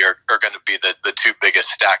healthy, are going to be the two biggest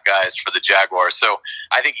stack guys for the Jaguars. So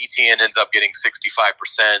I think ETN ends up getting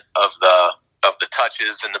 65% of the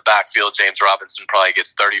touches in the backfield. James Robinson probably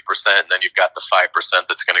gets 30%, and then you've got the 5%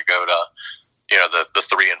 that's going to go to, the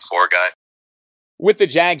 3 and 4 guy. With the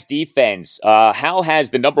Jags defense, how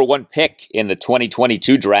has the number 1 pick in the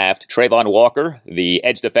 2022 draft, Trayvon Walker, the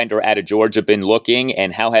edge defender out of Georgia, been looking?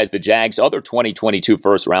 And how has the Jags' other 2022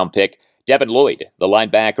 first-round pick, Devin Lloyd, the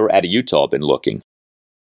linebacker out of Utah, been looking?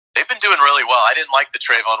 They've been doing really well. I didn't like the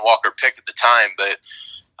Trayvon Walker pick at the time, but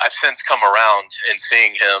I've since come around in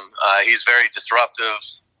seeing him. He's very disruptive.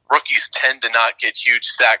 Rookies tend to not get huge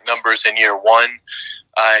sack numbers in year one.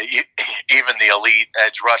 Even the elite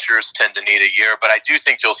edge rushers tend to need a year, but I do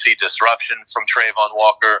think you'll see disruption from Trayvon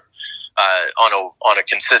Walker on a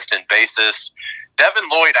consistent basis. Devin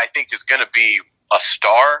Lloyd, I think, is going to be a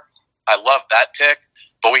star. I love that pick,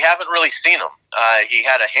 but we haven't really seen him. He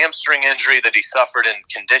had a hamstring injury that he suffered in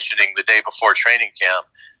conditioning the day before training camp,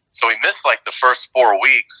 so he missed like the first 4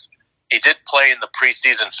 weeks. He did play in the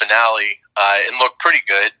preseason finale and looked pretty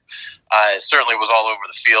good. Certainly was all over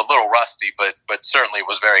the field, a little rusty, but certainly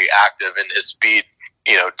was very active, and his speed,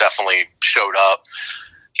 definitely showed up.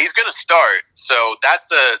 he's going to start. So that's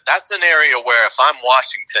an area where if I'm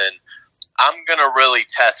Washington, I'm going to really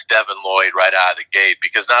test Devin Lloyd right out of the gate,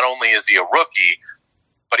 because not only is he a rookie,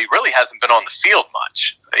 but he really hasn't been on the field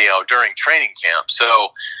much, during training camp.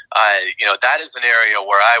 So, that is an area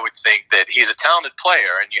where I would think that he's a talented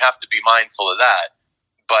player, and you have to be mindful of that.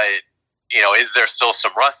 But, is there still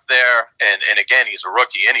some rust there? And again, he's a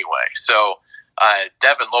rookie anyway. So,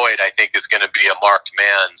 Devin Lloyd, I think, is going to be a marked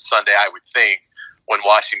man Sunday, I would think, when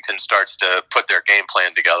Washington starts to put their game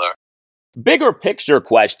plan together. Bigger picture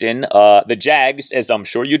question. The Jags, as I'm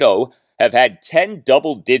sure you know, have had 10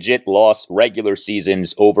 double-digit loss regular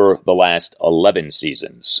seasons over the last 11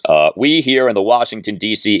 seasons. We here in the Washington,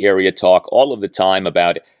 D.C. area talk all of the time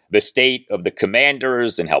about the state of the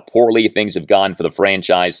Commanders and how poorly things have gone for the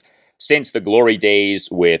franchise since the glory days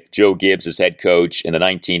with Joe Gibbs as head coach in the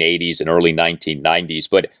 1980s and early 1990s.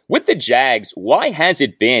 But with the Jags, why has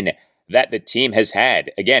it been that the team has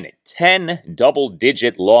had, again, 10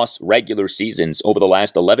 double-digit loss regular seasons over the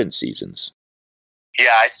last 11 seasons?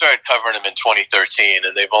 Yeah, I started covering them in 2013,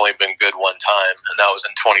 and they've only been good one time, and that was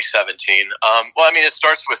in 2017. It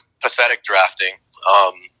starts with pathetic drafting.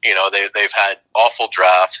 They've had awful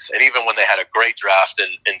drafts, and even when they had a great draft in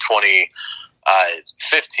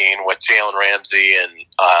 2015 with Jalen Ramsey and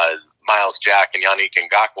Miles Jack and Yannick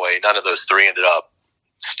Ngakoue, none of those three ended up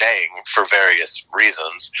staying for various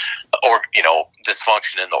reasons, or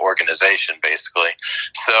dysfunction in the organization, basically.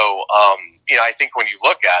 So I think when you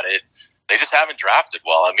look at it, they just haven't drafted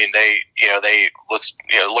well. I mean,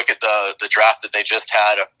 look at the draft that they just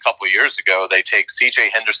had a couple of years ago. They take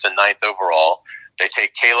C.J. Henderson 9th overall. They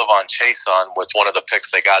take Kayvon Chason with one of the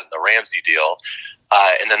picks they got in the Ramsey deal,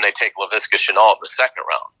 and then they take Laviska Shenault in the second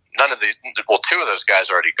round. Two of those guys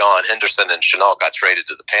are already gone. Henderson and Shenault got traded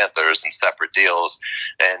to the Panthers in separate deals,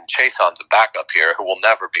 and Chason's a backup here who will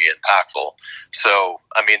never be impactful. So,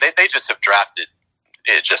 they just have drafted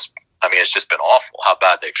it. It's just been awful how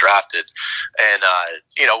bad they've drafted, and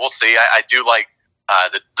we'll see. I do like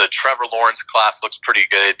the Trevor Lawrence class. Looks pretty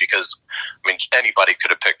good, because anybody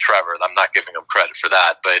could have picked Trevor. I'm not giving him credit for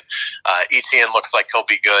that, but Etienne looks like he'll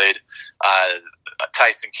be good.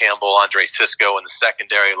 Tyson Campbell, Andre Sisco in the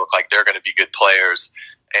secondary look like they're going to be good players,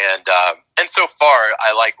 and so far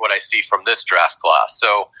I like what I see from this draft class.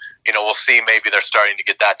 So we'll see. Maybe they're starting to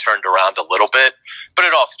get that turned around a little bit, but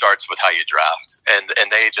it all starts with how you draft, and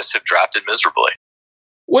they just have drafted miserably.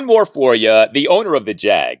 One more for you. The owner of the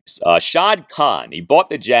Jags, Shad Khan, he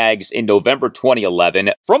bought the Jags in November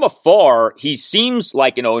 2011. From afar, he seems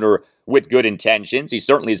like an owner with good intentions. He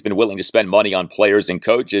certainly has been willing to spend money on players and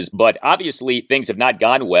coaches, but obviously things have not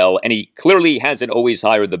gone well, and he clearly hasn't always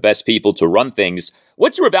hired the best people to run things.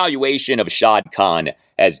 What's your evaluation of Shad Khan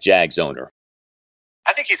as Jags owner?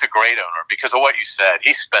 I think he's a great owner because of what you said.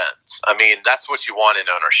 He spends. That's what you want in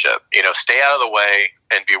ownership. Stay out of the way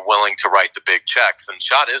and be willing to write the big checks. And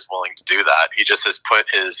Shad is willing to do that. He just has put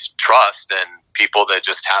his trust in people that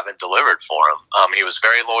just haven't delivered for him. He was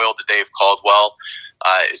very loyal to Dave Caldwell,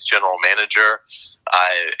 his general manager.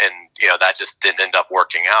 That just didn't end up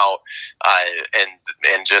working out. And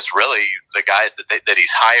just really the guys that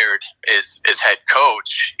he's hired is head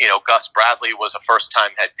coach. Gus Bradley was a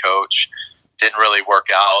first-time head coach. Didn't really work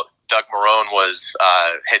out. Doug Marrone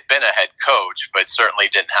had been a head coach, but certainly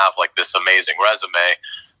didn't have like this amazing resume,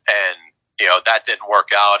 and that didn't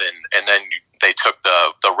work out. And then they took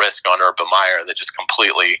the risk on Urban Meyer that just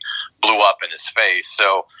completely blew up in his face.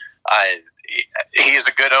 So he is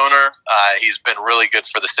a good owner. He's been really good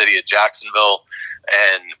for the city of Jacksonville,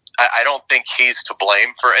 and I don't think he's to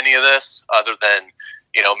blame for any of this, other than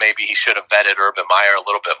maybe he should have vetted Urban Meyer a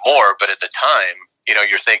little bit more. But at the time,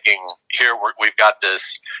 you're thinking, here we've got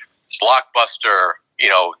this blockbuster,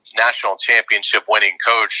 national championship winning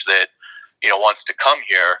coach that, wants to come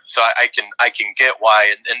here. So I can get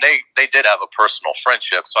why, and they did have a personal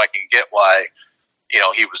friendship, so I can get why,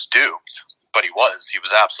 he was duped. But he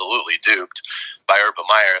was absolutely duped by Urban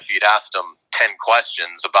Meyer. If he'd asked him 10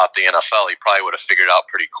 questions about the NFL, he probably would have figured out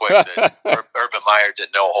pretty quick that Urban Meyer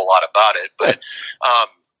didn't know a whole lot about it. But,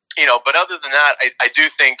 but other than that, I do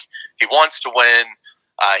think he wants to win.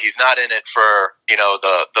 He's not in it for,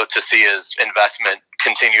 to see his investment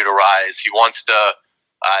continue to rise. He wants to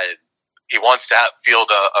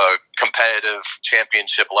field a competitive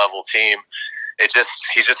championship level team. He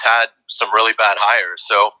just had some really bad hires.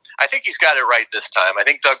 So I think he's got it right this time. I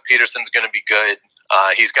think Doug Peterson's going to be good.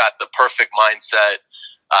 He's got the perfect mindset.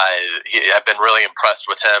 I've been really impressed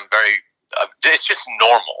with him. It's just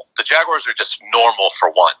normal. The Jaguars are just normal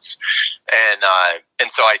for once, and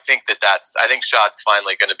so I think I think Shad's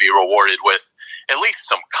finally going to be rewarded with at least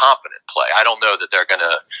some competent play. I don't know that they're going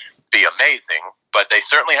to be amazing, but they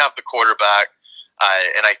certainly have the quarterback,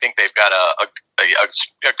 and I think they've got a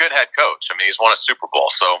good head coach. I mean, he's won a Super Bowl,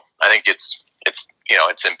 so I think it's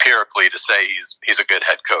empirically to say he's a good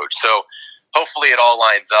head coach. So hopefully it all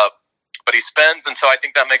lines up, but he spends, and so I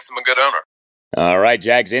think that makes him a good owner. All right,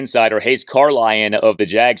 Jags insider Hayes Carlyon of the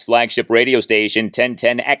Jags flagship radio station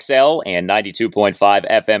 1010 XL and 92.5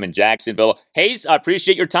 FM in Jacksonville. Hayes, I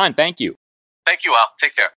appreciate your time. Thank you. Thank you, Al.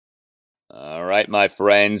 Take care. All right, my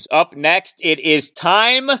friends. Up next, it is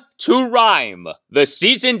time to rhyme. The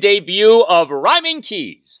season debut of Rhyming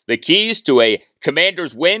Keys. The keys to a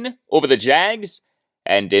Commanders win over the Jags,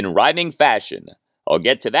 and in rhyming fashion. I'll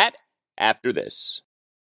get to that after this.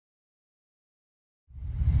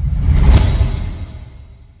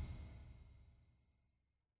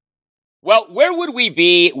 Well, where would we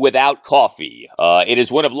be without coffee? It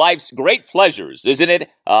is one of life's great pleasures, isn't it?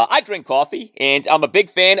 I drink coffee, and I'm a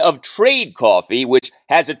big fan of Trade Coffee, which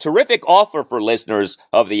has a terrific offer for listeners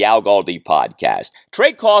of the Al Galdi podcast.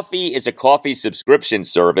 Trade Coffee is a coffee subscription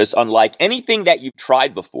service unlike anything that you've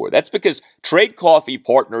tried before. That's because Trade Coffee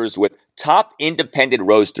partners with top independent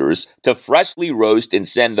roasters to freshly roast and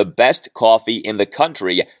send the best coffee in the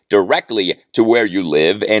country directly to where you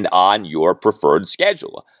live and on your preferred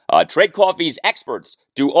schedule. Trade Coffee's experts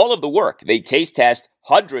do all of the work. They taste test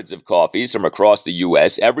hundreds of coffees from across the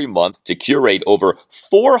U.S. every month to curate over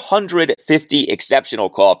 450 exceptional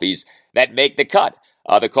coffees that make the cut.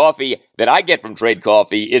 The coffee that I get from Trade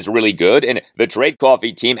Coffee is really good, and the Trade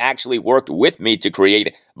Coffee team actually worked with me to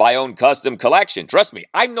create my own custom collection. Trust me,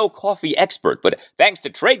 I'm no coffee expert, but thanks to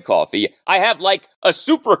Trade Coffee, I have like a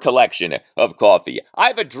super collection of coffee. I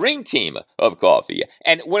have a dream team of coffee.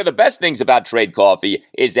 And one of the best things about Trade Coffee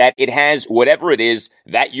is that it has whatever it is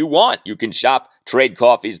that you want. You can shop Trade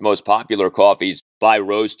Coffee's most popular coffees by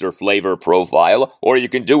roast or flavor profile, or you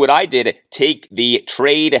can do what I did, take the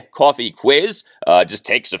Trade Coffee quiz. Just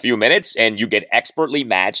takes a few minutes and you get expertly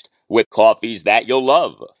matched with coffees that you'll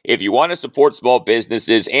love. If you want to support small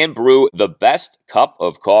businesses and brew the best cup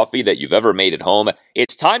of coffee that you've ever made at home,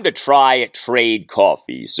 it's time to try Trade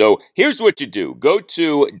Coffee. So here's what you do. Go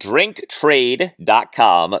to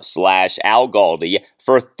drinktrade.com/Al Galdi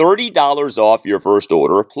for $30 off your first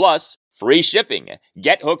order, plus free shipping.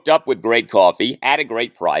 Get hooked up with great coffee at a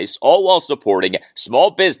great price, all while supporting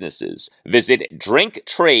small businesses. Visit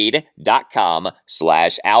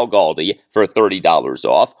drinktrade.com/Al Galdi for $30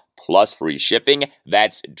 off, plus free shipping.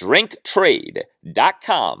 That's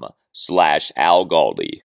drinktrade.com/Al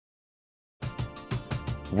Galdi.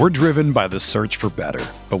 We're driven by the search for better.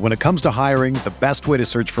 But when it comes to hiring, the best way to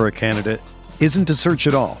search for a candidate isn't to search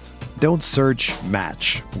at all. Don't search,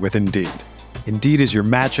 match with Indeed. Indeed is your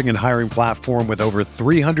matching and hiring platform with over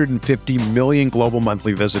 350 million global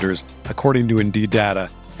monthly visitors, according to Indeed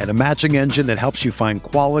data, and a matching engine that helps you find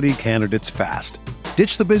quality candidates fast.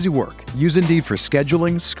 Ditch the busy work. Use Indeed for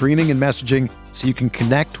scheduling, screening, and messaging so you can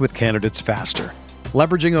connect with candidates faster.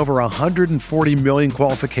 Leveraging over 140 million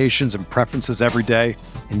qualifications and preferences every day,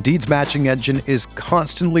 Indeed's matching engine is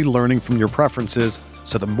constantly learning from your preferences,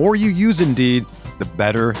 so the more you use Indeed, the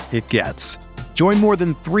better it gets. Join more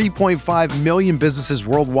than 3.5 million businesses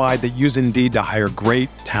worldwide that use Indeed to hire great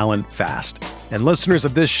talent fast. And listeners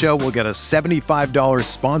of this show will get a $75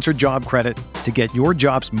 sponsored job credit to get your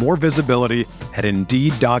jobs more visibility at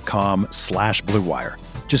Indeed.com/Blue Wire.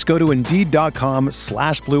 Just go to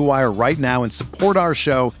Indeed.com/Blue Wire right now and support our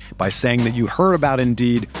show by saying that you heard about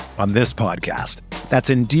Indeed on this podcast. That's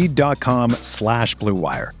Indeed.com/Blue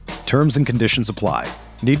Wire. Terms and conditions apply.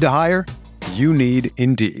 Need to hire? You need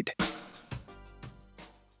Indeed.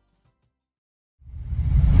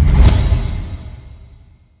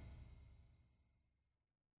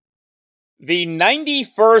 The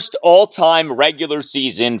 91st all-time regular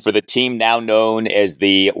season for the team now known as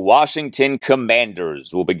the Washington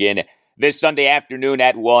Commanders will begin this Sunday afternoon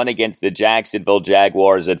at 1 against the Jacksonville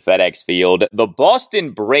Jaguars at FedEx Field. The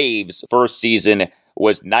Boston Braves' first season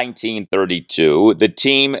was 1932. The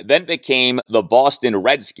team then became the Boston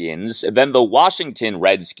Redskins, then the Washington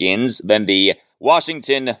Redskins, then the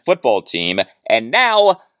Washington football team, and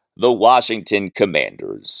now the Washington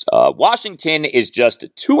Commanders. Washington is just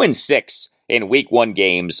 2-6 in Week 1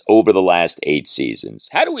 games over the last 8 seasons.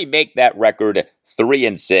 How do we make that record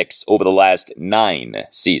 3-6 over the last 9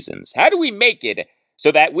 seasons? How do we make it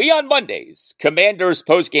so that we on Mondays, Commanders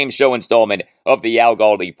postgame show installment of the Al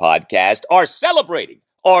Galdi podcast, are celebrating,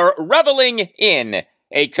 are reveling in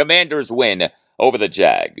a Commanders win over the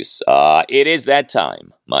Jags? It is that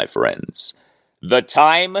time, my friends. The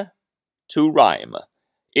time to rhyme.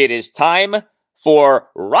 It is time for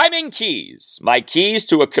Rhyming Keys, my keys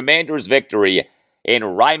to a Commander's victory in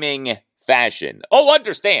rhyming fashion. Oh,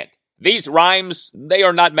 understand, these rhymes, they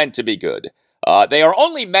are not meant to be good. They are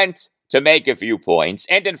only meant to make a few points.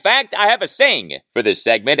 And in fact, I have a saying for this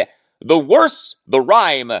segment: the worse the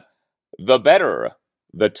rhyme, the better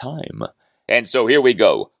the time. And so here we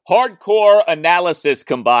go. Hardcore analysis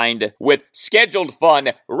combined with scheduled fun,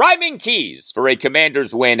 rhyming keys for a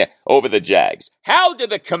Commanders win over the Jags. How did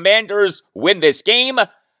the Commanders win this game?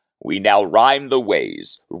 We now rhyme the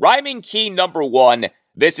ways. Rhyming key number 1.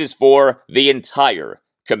 This is for the entire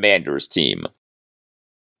Commanders team.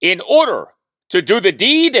 In order to do the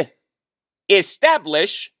deed,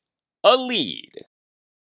 establish a lead.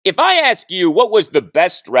 If I ask you what was the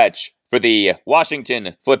best stretch for the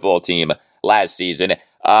Washington football team last season,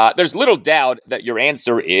 there's little doubt that your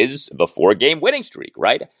answer is the 4-game winning streak,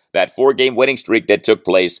 right? That 4-game winning streak that took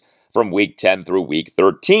place from week 10 through week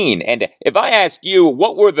 13. And if I ask you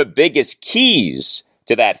what were the biggest keys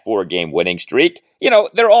to that 4-game winning streak,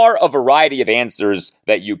 there are a variety of answers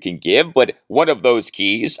that you can give, but one of those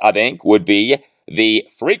keys, I think, would be the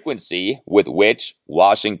frequency with which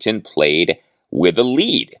Washington played with a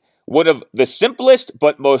lead. One of the simplest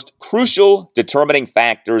but most crucial determining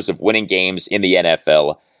factors of winning games in the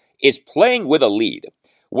NFL is playing with a lead.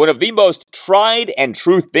 One of the most tried and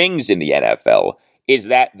true things in the NFL is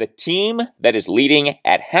that the team that is leading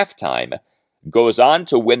at halftime goes on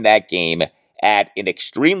to win that game at an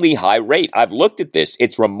extremely high rate. I've looked at this.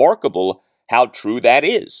 It's remarkable how true that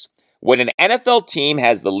is. When an NFL team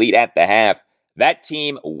has the lead at the half, that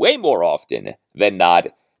team, way more often than not,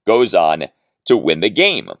 goes on to win the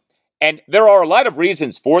game. And there are a lot of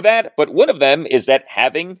reasons for that, but one of them is that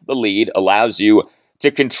having the lead allows you to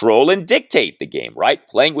control and dictate the game, right?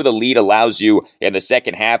 Playing with a lead allows you in the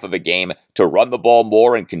second half of a game to run the ball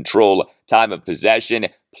more and control time of possession.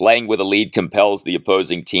 Playing with a lead compels the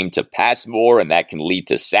opposing team to pass more, and that can lead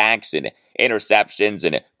to sacks and interceptions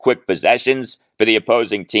and quick possessions for the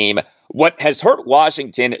opposing team. What has hurt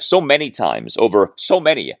Washington so many times over so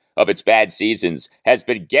many of its bad seasons has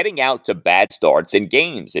been getting out to bad starts in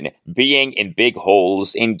games and being in big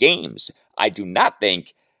holes in games. I do not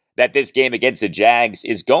think that this game against the Jags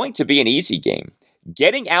is going to be an easy game.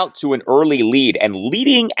 Getting out to an early lead and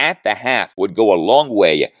leading at the half would go a long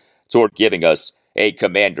way toward giving us a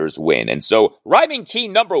Commanders win. And so, rhyming key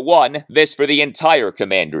number 1, this for the entire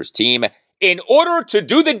Commanders team: in order to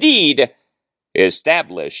do the deed,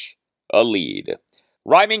 establish a lead.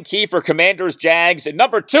 Rhyming key for Commanders Jags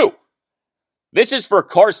number 2. This is for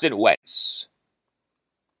Carson Wentz.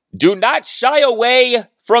 Do not shy away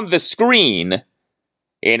from the screen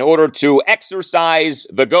in order to exorcise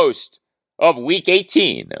the ghost of Week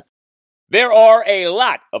 18. There are a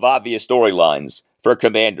lot of obvious storylines for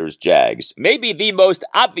Commanders Jags. Maybe the most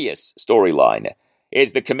obvious storyline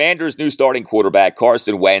is the Commanders' new starting quarterback,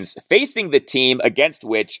 Carson Wentz, facing the team against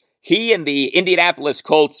which he and the Indianapolis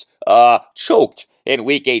Colts choked in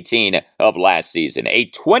Week 18 of last season. A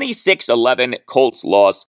 26-11 Colts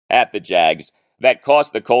loss at the Jags that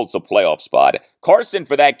cost the Colts a playoff spot. Carson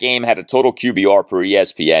for that game had a total QBR per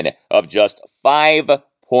ESPN of just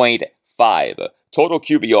 5.5. Total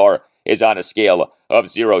QBR is on a scale of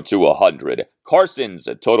 0 to 100. Carson's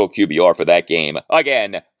total QBR for that game,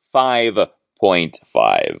 again,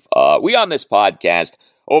 5.5. We on this podcast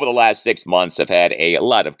over the last 6 months have had a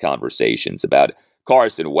lot of conversations about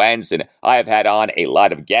Carson Wentz, and I have had on a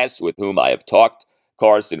lot of guests with whom I have talked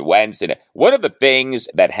Carson Wentz, and one of the things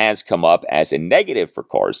that has come up as a negative for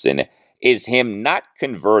Carson is him not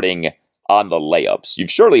converting on the layups.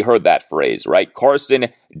 You've surely heard that phrase, right? Carson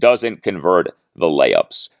doesn't convert the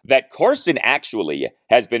layups. That Carson actually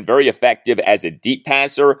has been very effective as a deep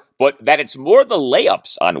passer, but that it's more the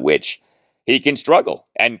layups on which he can struggle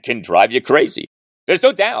and can drive you crazy. There's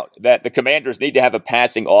no doubt that the Commanders need to have a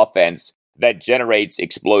passing offense that generates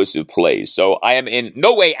explosive plays. So I am in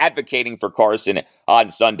no way advocating for Carson on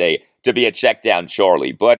Sunday to be a check down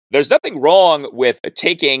Charlie, but there's nothing wrong with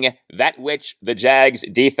taking that which the Jags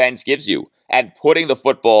defense gives you and putting the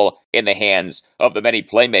football in the hands of the many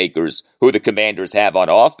playmakers who the Commanders have on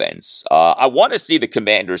offense. I want to see the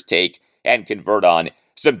Commanders take and convert on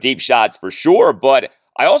some deep shots for sure, but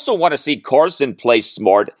I also want to see Carson play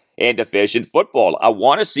smart and efficient football. I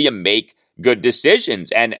want to see him make good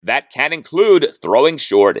decisions, and that can include throwing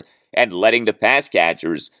short and letting the pass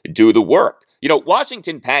catchers do the work. You know,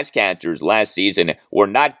 Washington pass catchers last season were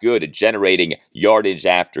not good at generating yardage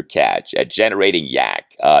after catch, at generating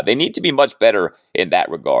yak. They need to be much better in that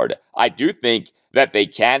regard. I do think that they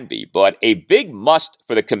can be, but a big must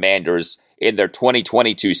for the Commanders in their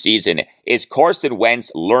 2022 season is Carson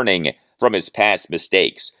Wentz learning from his past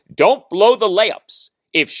mistakes. Don't blow the layups.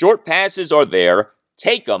 If short passes are there,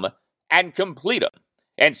 take them and complete them.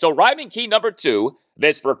 And so rhyming key number 2,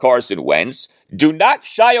 This for Carson Wentz. Do not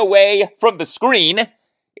shy away from the screen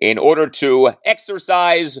in order to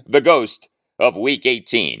exorcise the ghost of Week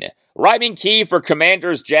 18. Rhyming key for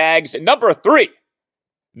Commanders Jags. Number 3.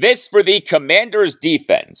 This for the Commanders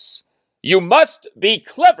defense. You must be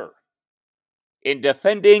clever in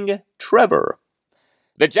defending Trevor.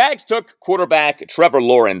 The Jags took quarterback Trevor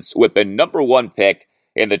Lawrence with the number 1 pick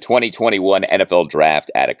in the 2021 NFL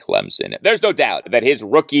Draft out of Clemson. There's no doubt that his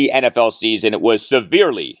rookie NFL season was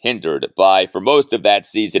severely hindered by, for most of that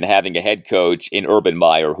season, having a head coach in Urban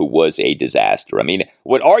Meyer who was a disaster. I mean,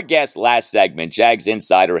 what our guest last segment, Jags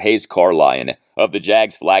insider Hayes Carlyon of the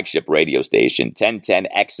Jags flagship radio station, 1010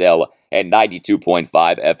 XL and 92.5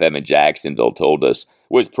 FM in Jacksonville, told us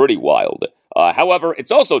was pretty wild. However,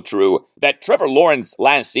 it's also true that Trevor Lawrence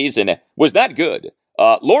last season was not good.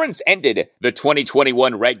 Lawrence ended the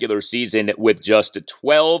 2021 regular season with just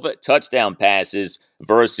 12 touchdown passes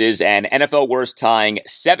versus an NFL worst tying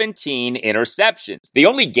 17 interceptions. The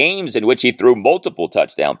only games in which he threw multiple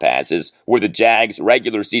touchdown passes were the Jags'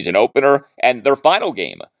 regular season opener and their final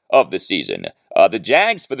game of the season. The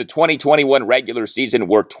Jags for the 2021 regular season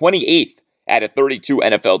were 28th out of 32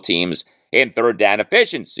 NFL teams in third down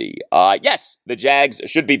efficiency. Yes, the Jags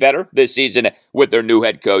should be better this season with their new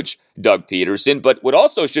head coach, Doug Peterson, but what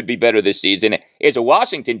also should be better this season is a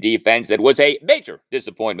Washington defense that was a major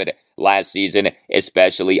disappointment last season,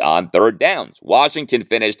 especially on third downs. Washington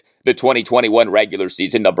finished the 2021 regular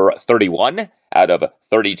season number 31 out of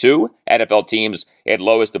 32 NFL teams in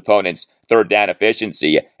lowest opponents' third down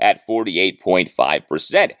efficiency at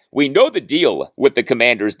 48.5%. We know the deal with the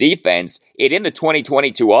Commanders' defense. It in the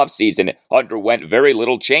 2022 offseason underwent very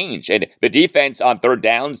little change, and the defense on third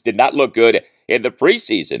downs did not look good in the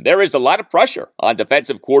preseason. There is a lot of pressure on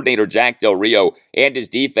defensive coordinator Jack Del Rio and his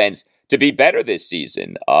defense to be better this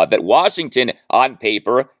season. That Washington, on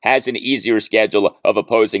paper, has an easier schedule of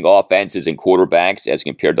opposing offenses and quarterbacks as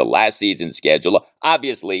compared to last season's schedule,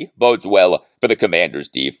 obviously bodes well for the Commanders'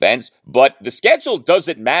 defense. But the schedule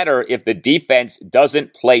doesn't matter if the defense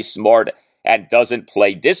doesn't play smart and doesn't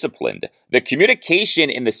play disciplined. The communication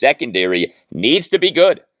in the secondary needs to be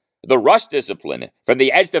good. The rush discipline from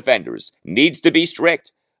the edge defenders needs to be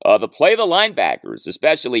strict. The play of the linebackers,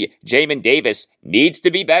 especially Jamin Davis, needs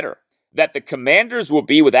to be better. That the Commanders will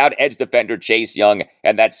be without edge defender Chase Young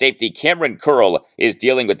and that safety Cameron Curl is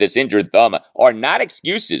dealing with this injured thumb are not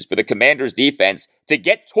excuses for the Commanders' defense to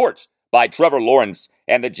get torched by Trevor Lawrence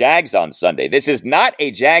and the Jags on Sunday. This is not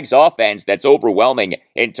a Jags offense that's overwhelming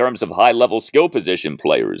in terms of high-level skill position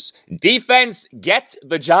players. Defense, get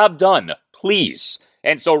the job done, please.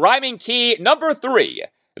 And so rhyming key number 3,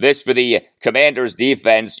 this for the Commanders'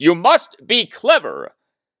 defense, you must be clever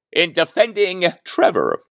in defending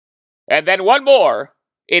Trevor. And then one more,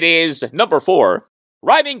 it is number 4.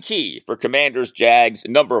 Rhyming key for Commanders Jags,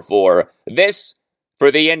 number 4. This for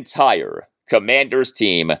the entire Commanders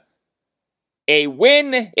team. A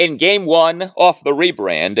win in Game 1 off the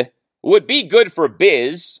rebrand would be good for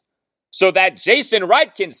Biz, so that Jason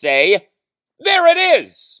Wright can say, there it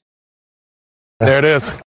is. There it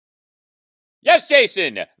is. Yes,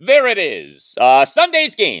 Jason, there it is.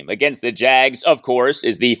 Sunday's game against the Jags, of course,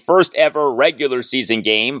 is the first ever regular season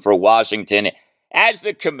game for Washington as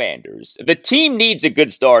the Commanders. The team needs a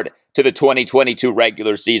good start to the 2022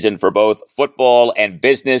 regular season for both football and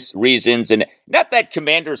business reasons, and not that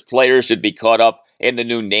Commanders players should be caught up in the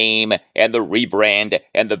new name and the rebrand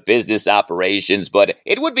and the business operations, but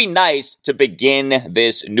it would be nice to begin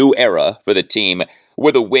this new era for the team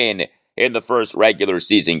with a win in the first regular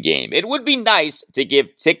season game. It would be nice to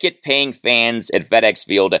give ticket-paying fans at FedEx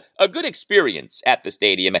Field a good experience at the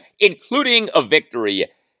stadium, including a victory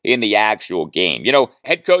in the actual game. You know,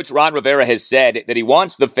 head coach Ron Rivera has said that he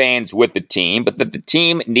wants the fans with the team, but that the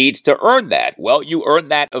team needs to earn that. Well, you earn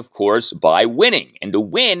that, of course, by winning. And to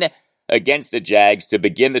win against the Jags to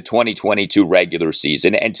begin the 2022 regular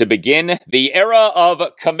season and to begin the era of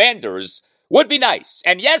Commanders would be nice.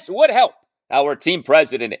 And yes, would help our team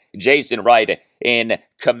president, Jason Wright, in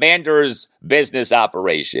Commanders business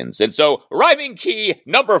operations. And so, rhyming key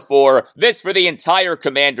number 4, this for the entire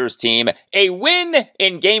Commanders team. A win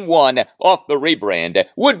in Game 1 off the rebrand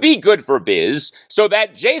would be good for Biz, so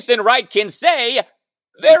that Jason Wright can say,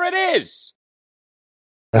 there it is.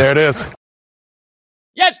 There it is.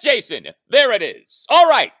 Yes, Jason, there it is. All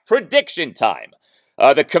right, prediction time.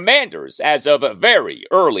 The Commanders, as of very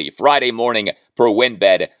early Friday morning per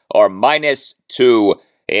WinBet, are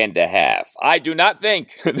 -2.5. I do not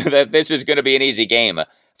think that this is going to be an easy game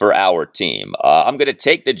for our team. I'm going to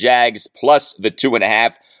take the Jags plus the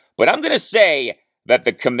 2.5, but I'm going to say that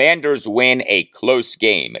the Commanders win a close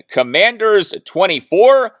game. Commanders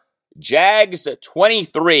 24, Jags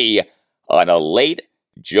 23 on a late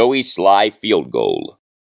Joey Sly field goal.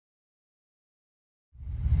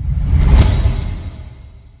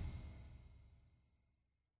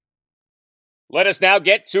 Let us now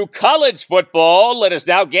get to college football. Let us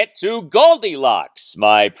now get to Goldilocks.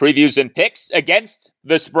 My previews and picks against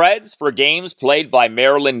the spreads for games played by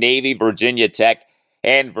Maryland, Navy, Virginia Tech,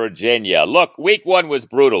 and Virginia. Look, week one was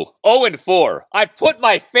brutal. 0-4. I put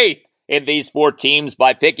my faith in these four teams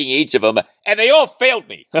by picking each of them, and they all failed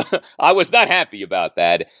me. I was not happy about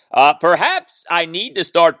that. Perhaps I need to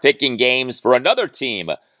start picking games for another team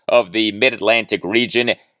of the Mid-Atlantic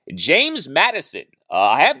region, James Madison.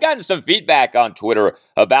 I have gotten some feedback on Twitter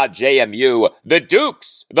about JMU. The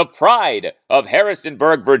Dukes, the pride of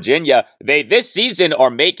Harrisonburg, Virginia. They this season are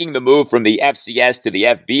making the move from the FCS to the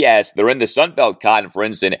FBS. They're in the Sun Belt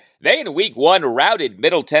Conference, and they in week one routed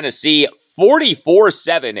Middle Tennessee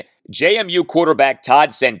 44-7. JMU quarterback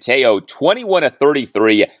Todd Centeio,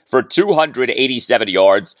 21-33 for 287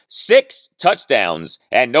 yards, 6 touchdowns,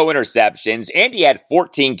 and no interceptions, and he had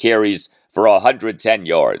 14 carries for 110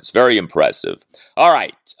 yards. Very impressive. All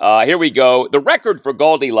right, here we go. The record for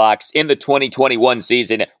Goldilocks in the 2021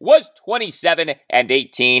 season was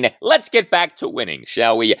 27-18. Let's get back to winning,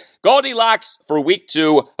 shall we? Goldilocks for week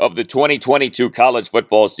 2 of the 2022 college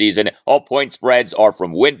football season. All point spreads are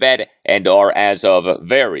from WinBet and are as of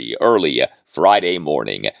very early Friday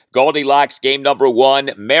morning. Goldilocks game number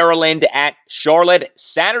 1, Maryland at Charlotte,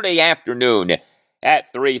 Saturday afternoon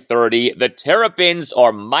at 3:30. The Terrapins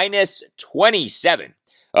are minus 27.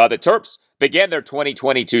 The Terps began their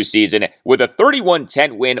 2022 season with a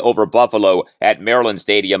 31-10 win over Buffalo at Maryland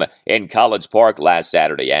Stadium in College Park last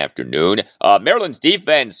Saturday afternoon. Maryland's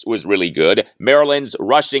defense was really good. Maryland's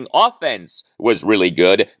rushing offense was really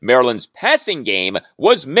good. Maryland's passing game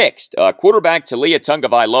was mixed. Quarterback Talia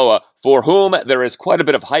Tungavailoa, for whom there is quite a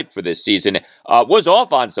bit of hype for this season, was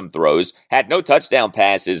off on some throws, had no touchdown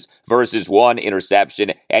passes versus 1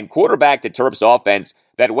 interception, and quarterback the Terps offense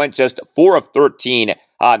that went just 4 of 13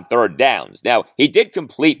 on third downs. Now, he did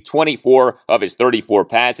complete 24 of his 34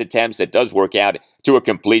 pass attempts. That does work out to a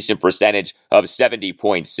completion percentage of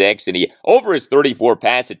 70.6, and he, over his 34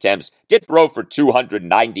 pass attempts, did throw for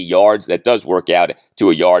 290 yards. That does work out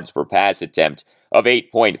to a yards per pass attempt of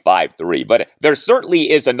 8.53. But there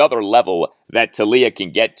certainly is another level that Talia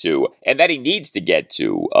can get to, and that he needs to get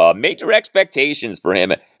to. Major expectations for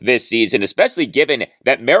him this season, especially given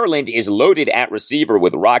that Maryland is loaded at receiver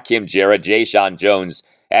with Rakim Jarrett, Jayshon Jones,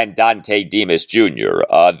 and Dante Demas Jr.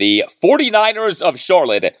 The 49ers of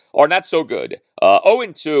Charlotte are not so good.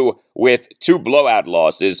 0-2 with 2 blowout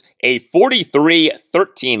losses, a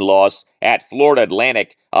 43-13 loss at Florida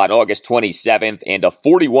Atlantic on August 27th, and a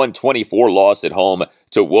 41-24 loss at home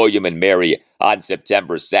to William & Mary on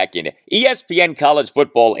September 2nd. ESPN college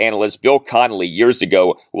football analyst Bill Connolly years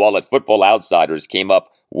ago, while at Football Outsiders, came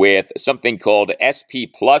up with something called SP+.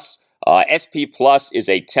 SP Plus is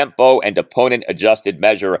a tempo and opponent-adjusted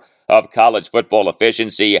measure of college football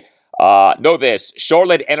efficiency. Know this,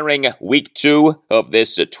 Charlotte entering week 2 of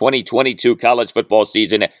this 2022 college football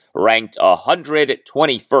season ranked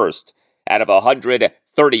 121st out of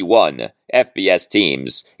 131 FBS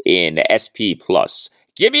teams in SP Plus.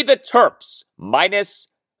 Give me the Terps minus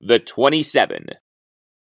the 27.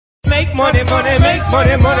 Make money, money, make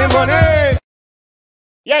money, money, money.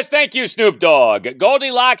 Yes, thank you, Snoop Dogg.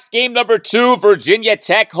 Goldilocks game number 2, Virginia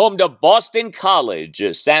Tech home to Boston College.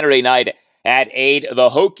 Saturday night at 8. The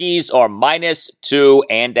Hokies are minus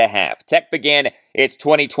 2.5. Tech began its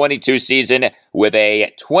 2022 season with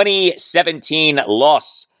a 2017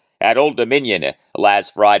 loss at Old Dominion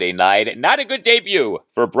last Friday night. Not a good debut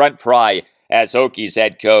for Brent Pry as Hokies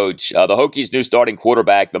head coach. The Hokies' new starting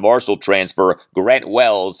quarterback, the Marshall transfer, Grant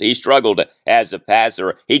Wells, he struggled as a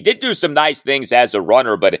passer. He did do some nice things as a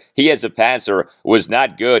runner, but he as a passer was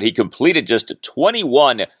not good. He completed just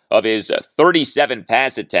 21 of his 37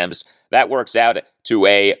 pass attempts. That works out to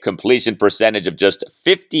a completion percentage of just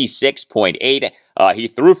 56.8. He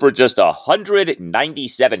threw for just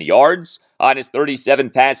 197 yards on his 37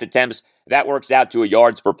 pass attempts. That works out to a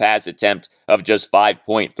yards per pass attempt of just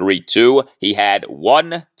 5.32. He had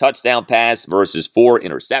 1 touchdown pass versus 4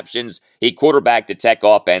 interceptions. He quarterbacked the Tech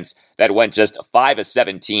offense that went just 5 of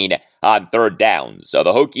 17 on third downs. So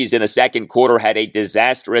the Hokies in the second quarter had a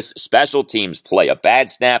disastrous special teams play. A bad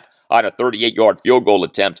snap on a 38-yard field goal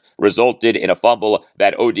attempt resulted in a fumble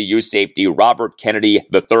that ODU safety Robert Kennedy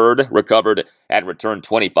III recovered and returned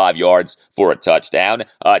 25 yards for a touchdown.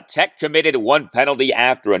 Tech committed 1 penalty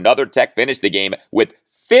after another. Tech finished the game with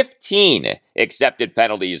 15 accepted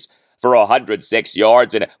penalties for 106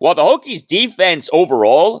 yards. And while the Hokies defense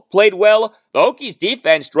overall played well, the Hokies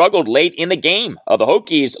defense struggled late in the game. The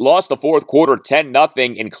Hokies lost the fourth quarter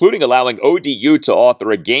 10-0, including allowing ODU to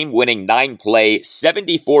author a game-winning 9-play,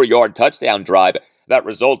 74-yard touchdown drive that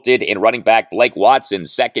resulted in running back Blake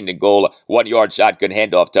Watson's second and goal, 1-yard shotgun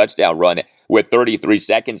handoff touchdown run with 33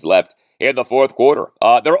 seconds left in the fourth quarter.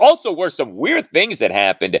 There also were some weird things that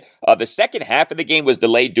happened. The second half of the game was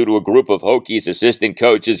delayed due to a group of Hokies assistant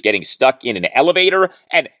coaches getting stuck in an elevator,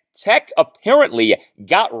 and Tech apparently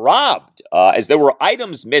got robbed as there were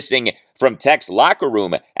items missing from Tech's locker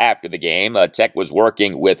room after the game. Tech was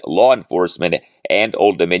working with law enforcement and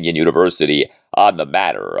Old Dominion University on the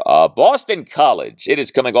matter. Boston College, it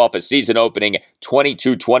is coming off a season-opening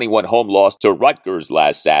 22-21 home loss to Rutgers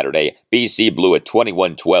last Saturday. BC blew a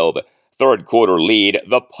 21-12 third-quarter lead.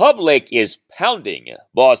 The public is pounding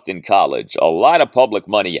Boston College. A lot of public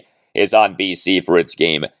money is on BC for its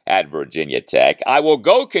game at Virginia Tech. I will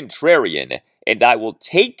go contrarian, and I will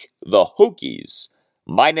take the Hokies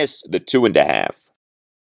minus the 2.5.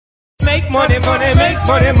 Make money, money, make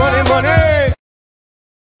money, money, money.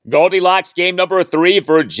 Goldilocks game number 3,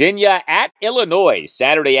 Virginia at Illinois,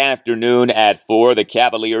 Saturday afternoon at 4. The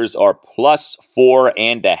Cavaliers are plus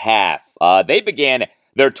 4.5. They began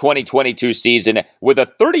their 2022 season with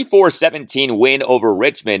a 34-17 win over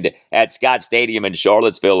Richmond at Scott Stadium in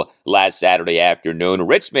Charlottesville last Saturday afternoon.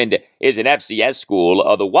 Richmond is an FCS school.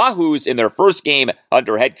 The Wahoos, in their first game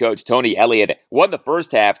under head coach Tony Elliott, won the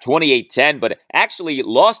first half 28-10, but actually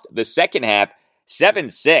lost the second half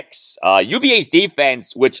 7-6. UVA's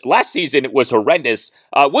defense, which last season was horrendous,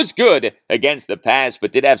 was good against the pass,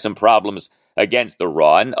 but did have some problems against the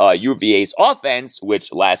run. UVA's offense,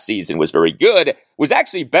 which last season was very good, was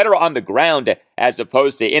actually better on the ground as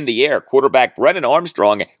opposed to in the air. Quarterback Brennan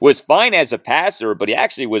Armstrong was fine as a passer, but he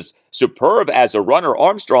actually was superb as a runner.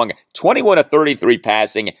 Armstrong, 21 of 33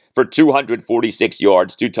 passing for 246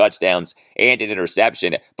 yards, 2 touchdowns, and an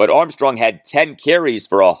interception. But Armstrong had 10 carries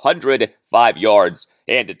for 105 yards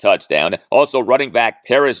and a touchdown. Also, running back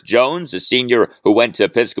Paris Jones, a senior who went to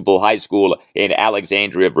Episcopal High School in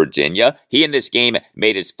Alexandria, Virginia. He in this game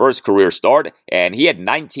made his first career start, and he had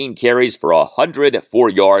 19 carries for 104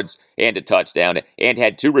 yards and a touchdown, and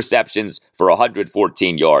had 2 receptions for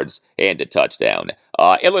 114 yards and a touchdown.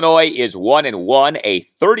 Illinois is 1-1, a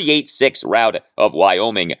 38-6 rout of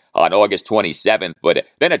Wyoming on August 27th, but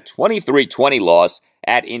then a 23-20 loss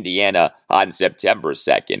at Indiana on September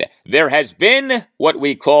 2nd. There has been what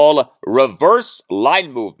we call reverse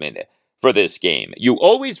line movement for this game. You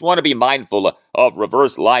always want to be mindful of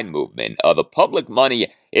reverse line movement. The public money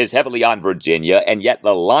is heavily on Virginia, and yet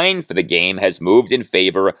the line for the game has moved in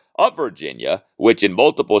favor of Virginia, which in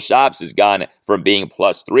multiple shops has gone from being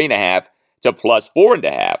plus 3.5 to plus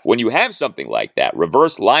 4.5. When you have something like that,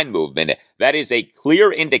 reverse line movement, that is a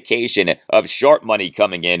clear indication of sharp money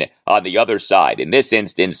coming in on the other side. In this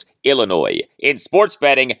instance, Illinois. In sports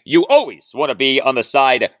betting, you always want to be on the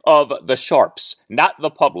side of the sharps, not the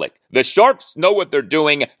public. The sharps know what they're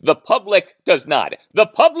doing. The public does not. The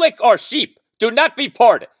public are sheep. Do not be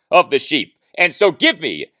part of the sheep. And so give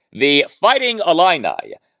me the Fighting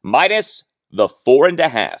Illini minus the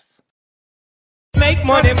 4.5. Make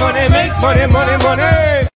money, money, make money, money,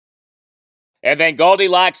 money. And then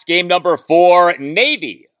Goldilocks game number 4,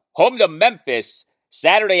 Navy, home to Memphis,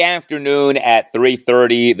 Saturday afternoon at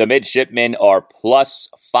 3:30. The Midshipmen are plus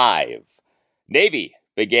 5. Navy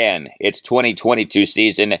began its 2022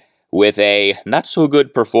 season with a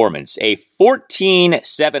not-so-good performance, a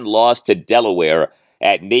 14-7 loss to Delaware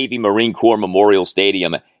at Navy Marine Corps Memorial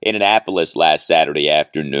Stadium in Annapolis last Saturday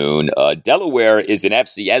afternoon. Delaware is an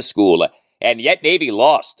FCS school, and yet Navy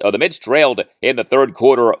lost. The Mids trailed in the third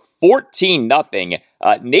quarter 14-0.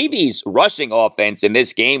 Navy's rushing offense in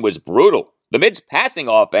this game was brutal. The Mids passing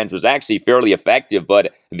offense was actually fairly effective,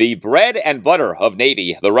 but the bread and butter of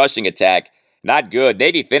Navy, the rushing attack, not good.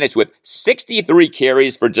 Navy finished with 63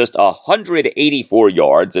 carries for just 184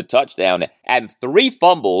 yards, a touchdown, and 3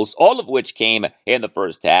 fumbles, all of which came in the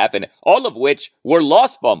first half, and all of which were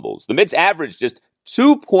lost fumbles. The Mids averaged just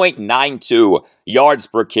 2.92 yards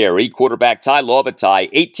per carry. Quarterback Ty Lovatai,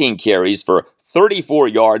 18 carries for 34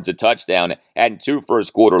 yards, a touchdown, and 2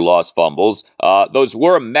 first-quarter lost fumbles. Those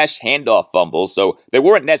were mesh handoff fumbles, so they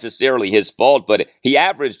weren't necessarily his fault, but he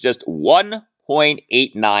averaged just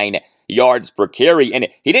 1.89 yards per carry, and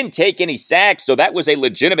he didn't take any sacks, so that was a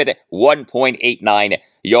legitimate 1.89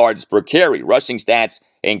 yards per carry. Rushing stats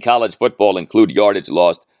in college football include yardage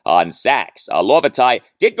lost on sacks. Lovatai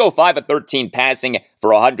did go 5 of 13 passing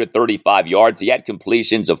for 135 yards. He had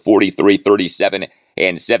completions of 43, 37,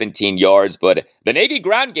 and 17 yards, but the Navy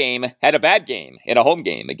ground game had a bad game in a home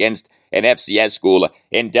game against an FCS school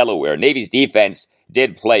in Delaware. Navy's defense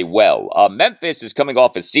did play well. Memphis is coming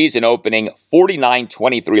off a season-opening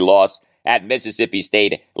 49-23 loss at Mississippi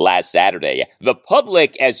State last Saturday. The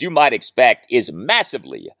public, as you might expect, is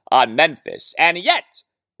massively on Memphis, and yet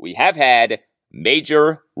we have had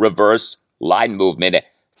major reverse line movement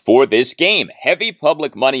for this game. Heavy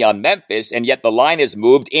public money on Memphis, and yet the line is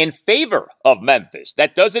moved in favor of Memphis.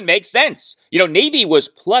 That doesn't make sense. Navy was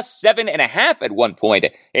plus 7.5 at one point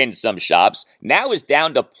in some shops, now is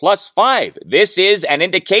down to plus 5. This is an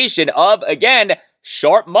indication of, again,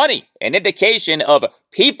 sharp money, an indication of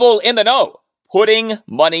people in the know putting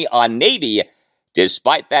money on Navy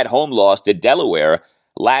despite that home loss to Delaware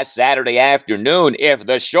last Saturday afternoon. If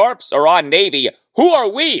the sharps are on Navy, who are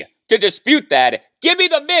we to dispute that? Give me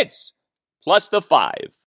the mids plus the 5.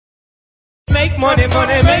 Make money,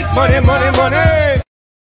 money, make money, money, money.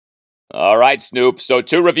 All right, Snoop. So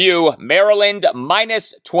to review, Maryland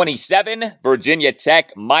minus 27, Virginia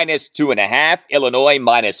Tech minus 2.5, Illinois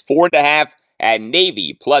minus 4.5, and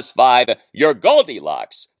Navy plus 5. Your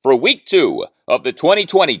Goldilocks for week 2 of the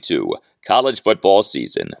 2022 college football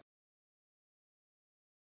season.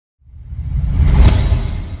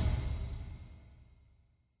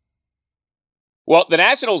 Well, the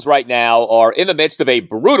Nationals right now are in the midst of a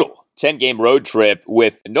brutal 10-game road trip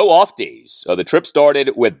with no off days. The trip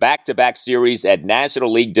started with back-to-back series at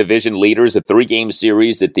National League division leaders, a 3-game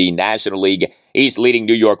series at the National League East leading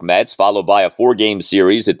New York Mets, followed by a 4-game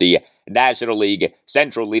series at the National League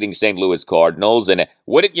Central leading St. Louis Cardinals. And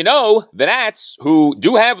wouldn't you know, the Nats, who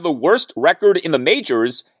do have the worst record in the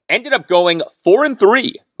majors, ended up going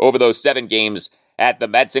 4-3 over those 7 games at the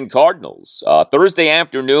Mets and Cardinals. Thursday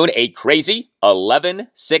afternoon, a crazy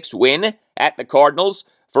 11-6 win at the Cardinals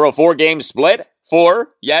for a 4-game split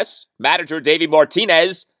for, yes, manager Davey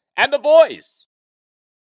Martinez and the boys.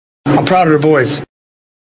 I'm proud of the boys.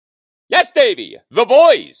 Yes, Davey, the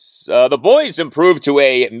boys. The boys improved to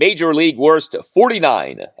a Major League worst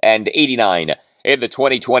 49-89 in the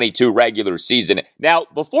 2022 regular season. Now,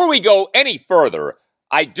 before we go any further,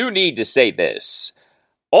 I do need to say this.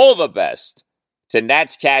 All the best to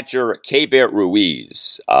Nats catcher Keibert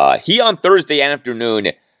Ruiz. He on Thursday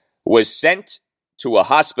afternoon was sent to a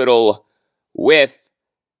hospital with,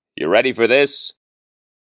 you ready for this?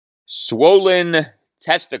 Swollen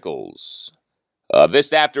testicles.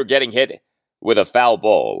 This after getting hit with a foul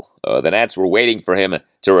ball. The Nats were waiting for him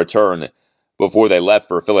to return before they left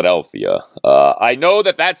for Philadelphia. I know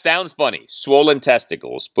that sounds funny, swollen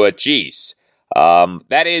testicles, but geez,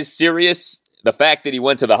 that is serious. The fact that he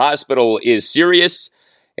went to the hospital is serious,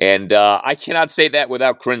 and I cannot say that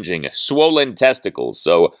without cringing. Swollen testicles.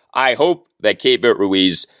 So I hope that Keibert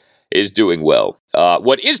Ruiz is doing well.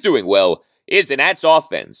 What is doing well is the Nats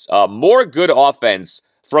offense. More good offense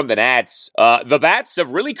from the Nats. The Bats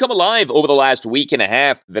have really come alive over the last week and a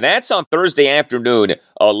half. The Nats on Thursday afternoon,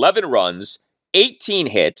 11 runs, 18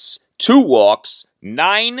 hits, 2 walks,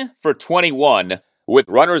 9 for 21, with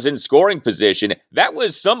runners in scoring position. That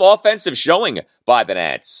was some offensive showing by the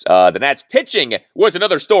Nats. The Nats pitching was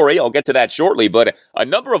another story. I'll get to that shortly, but a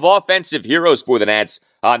number of offensive heroes for the Nats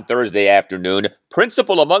on Thursday afternoon.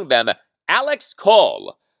 Principal among them, Alex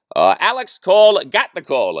Call. Alex Call got the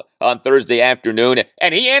call on Thursday afternoon,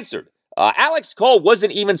 and he answered. Alex Call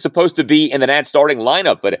wasn't even supposed to be in the Nats starting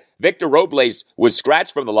lineup, but Victor Robles was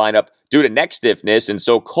scratched from the lineup due to neck stiffness, and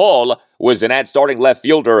so Call was the Nats starting left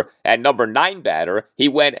fielder at number 9 batter. He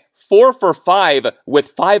went 4 for 5 with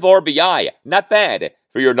 5 RBI. Not bad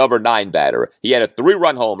for your number 9 batter. He had a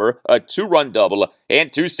 3-run homer, a 2-run double,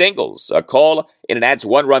 and 2 singles. A Call in an Nats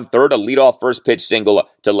 1-run third, a leadoff first pitch single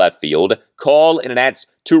to left field. Call in an Nats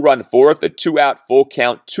 2-run fourth, a 2-out full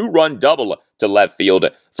count, 2-run double to left field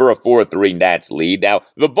for a 4-3 Nats lead. Now,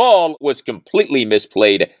 the ball was completely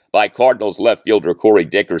misplayed by Cardinals left fielder Corey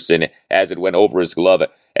Dickerson as it went over his glove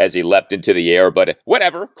as he leapt into the air, but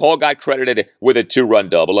whatever. Call got credited with a 2-run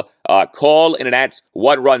double. Call in an Nats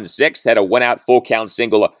 1-run sixth had a 1-out full count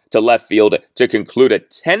single to left field to conclude a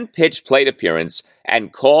 10-pitch plate appearance,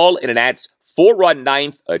 and Call in an Nats 4-run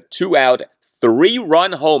ninth, a 2-out,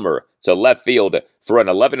 3-run homer to left field for an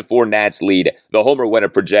 11-4 Nats lead. The homer went a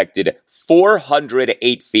projected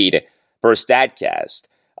 408 feet per StatCast.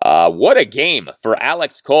 What a game for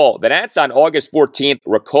Alex Call. The Nats on August 14th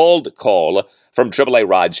recalled Call from AAA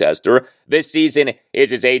Rochester. This season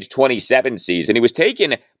is his age 27 season. He was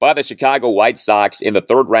taken by the Chicago White Sox in the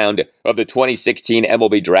 3rd round of the 2016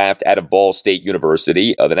 MLB draft out of Ball State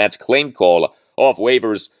University. The Nats claimed Call off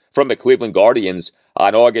waivers from the Cleveland Guardians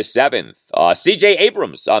on August 7th. C.J.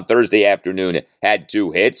 Abrams on Thursday afternoon had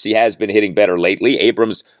 2 hits. He has been hitting better lately.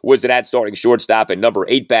 Abrams was the Nats starting shortstop and number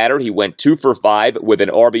 8 batter. He went 2 for 5 with an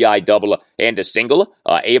RBI double and a single.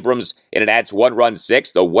 Abrams in an Nats 1-run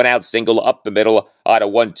 6th, a 1-out single up the middle on a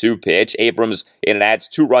 1-2 pitch. Abrams in an Nats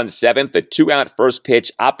 2-run 7th, a 2-out first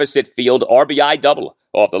pitch opposite field RBI double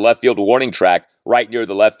off the left field warning track right near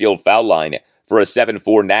the left field foul line for a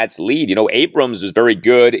 7-4 Nats lead. You know, Abrams was very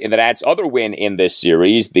good in the Nats' other win in this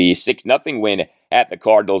series, the 6-0 win at the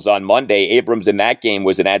Cardinals on Monday. Abrams in that game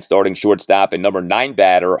was the Nats starting shortstop and number 9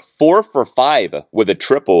 batter, 4 for 5 with a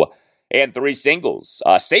triple and 3 singles.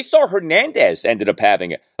 Cesar Hernandez ended up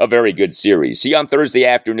having a very good series. He on Thursday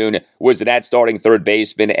afternoon was the Nats starting third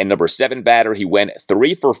baseman and number 7 batter. He went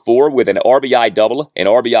 3 for 4 with an RBI double, an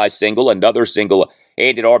RBI single, another single,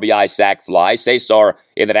 and an RBI sac fly. Cesar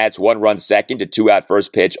in the Nats 1-run second, a 2-out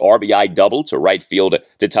first pitch RBI double to right field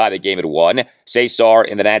to tie the game at 1. Cesar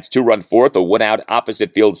in the Nats 2-run fourth, a 1-out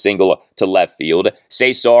opposite field single to left field.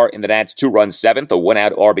 Cesar in the Nats 2-run 7th, a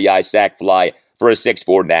 1-out RBI sac fly for a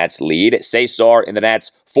 6-4 Nats lead. Cesar in the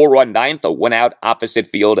Nats 4-run 9th, a 1-out opposite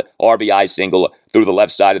field RBI single through the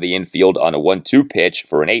left side of the infield on a 1-2 pitch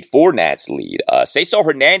for an 8-4 Nats lead. Cesar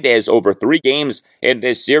Hernandez over 3 games in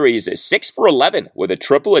this series, 6 for 11 with a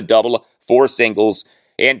triple, a double, 4 singles,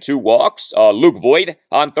 and 2 walks. Luke Voigt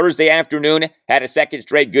on Thursday afternoon had a second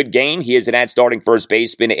straight good game. He is an Nats starting first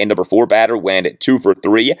baseman and number 4 batter, went 2 for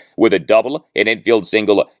 3 with a double, an infield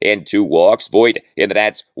single, and 2 walks. Voigt in the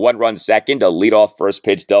Nats 1-run second, a leadoff first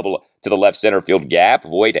pitch double to the left center field gap.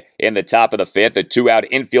 Voigt in the top of the 5th, a 2-out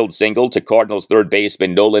infield single to Cardinals third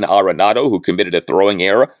baseman Nolan Arenado, who committed a throwing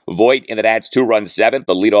error. Voigt in the Nats 2-run 7th,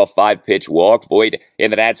 a leadoff 5-pitch walk. Voigt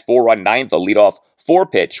in the Nats 4-run 9th, a leadoff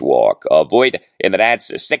 4-pitch walk. Voigt in the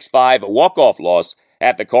Nats 6-5 walk-off loss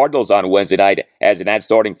at the Cardinals on Wednesday night as the Nats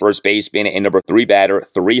starting first baseman and number 3 batter,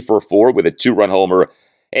 3 for 4 with a 2-run homer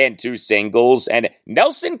and 2 singles. And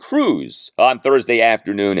Nelson Cruz on Thursday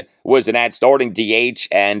afternoon was the Nats starting DH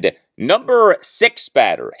and number 6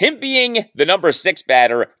 batter. Him being the number 6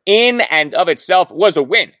 batter in and of itself was a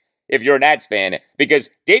win if you're a Nats fan, because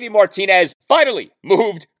Davey Martinez finally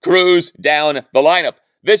moved Cruz down the lineup.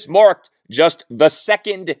 This marked just the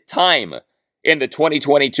second time in the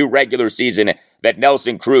 2022 regular season that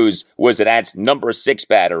Nelson Cruz was the Nats' number 6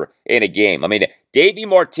 batter in a game. I mean, Davey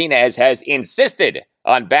Martinez has insisted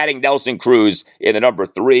on batting Nelson Cruz in the number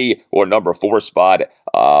 3 or number 4 spot,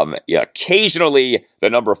 occasionally the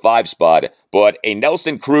number 5 spot, but a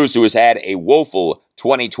Nelson Cruz who has had a woeful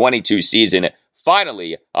 2022 season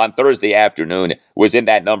finally, on Thursday afternoon, was in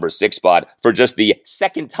that number 6 spot for just the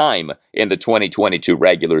second time in the 2022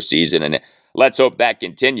 regular season, and let's hope that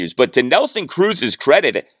continues. But to Nelson Cruz's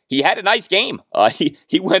credit, he had a nice game.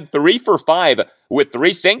 He went 3 for 5 with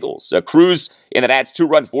 3 singles. Cruz in the Nats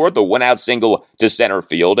 2-run 4th, a 1-out single to center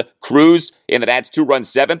field. Cruz in the Nats 2-run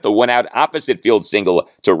 7th, a 1-out opposite field single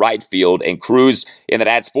to right field. And Cruz in the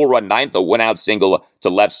Nats 4-run 9th, a 1-out single to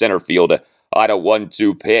left center field on a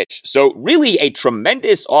 1-2 pitch. So really a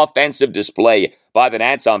tremendous offensive display by the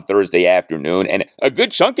Nats on Thursday afternoon, and a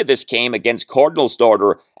good chunk of this came against Cardinal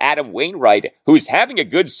starter Adam Wainwright, who's having a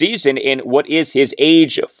good season in what is his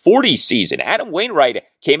age 40 season. Adam Wainwright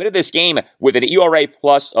came into this game with an ERA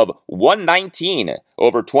plus of 119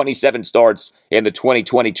 over 27 starts in the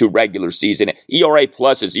 2022 regular season. ERA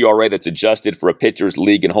plus is ERA that's adjusted for a pitcher's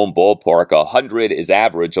league and home ballpark. 100 is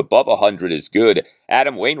average, above 100 is good.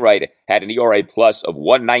 Adam Wainwright had an ERA plus of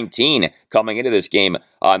 119 coming into this game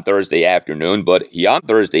on Thursday afternoon, but he on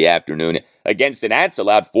Thursday afternoon against the Nats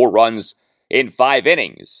allowed 4 runs in 5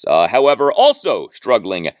 innings. However, also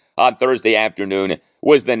struggling on Thursday afternoon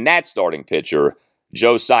was the Nats starting pitcher,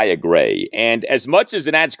 Josiah Gray. And as much as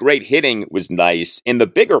the Nats' great hitting was nice, in the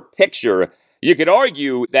bigger picture, you could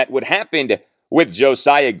argue that what happened with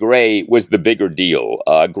Josiah Gray was the bigger deal.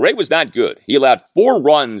 Gray was not good. He allowed 4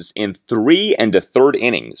 runs in 3 1/3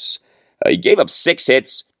 innings. He gave up 6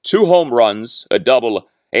 hits, 2 home runs, a double,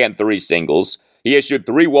 and 3 singles. He issued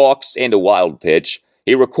 3 walks and a wild pitch.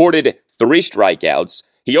 He recorded 3 strikeouts.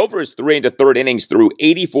 He over his 3 1/3 innings threw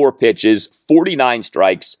 84 pitches, 49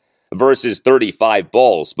 strikes versus 35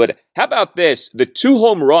 balls. But how about this? The 2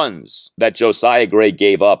 home runs that Josiah Gray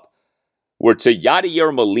gave up were to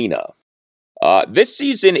Yadier Molina. This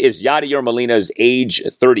season is Yadier Molina's age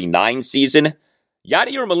 39 season.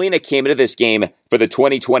 Yadier Molina came into this game for the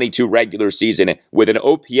 2022 regular season with an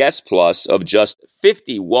OPS plus of just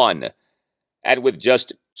 51 and with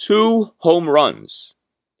just 2 home runs.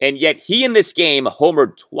 And yet he in this game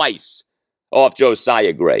homered twice off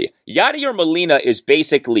Josiah Gray. Yadier Molina is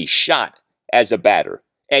basically shot as a batter.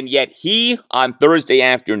 and yet he, on Thursday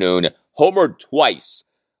afternoon, homered twice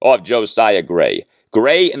off Josiah Gray.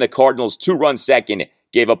 Gray and the Cardinals' 2-run second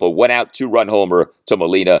gave up a 1-out, 2-run homer to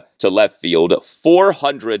Molina to left field,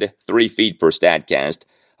 403 feet per Statcast.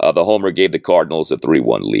 The homer gave the Cardinals a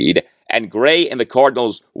 3-1 lead. And Gray and the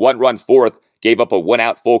Cardinals' 1-run fourth gave up a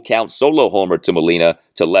 1-out full count solo homer to Molina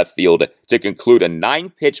to left field to conclude a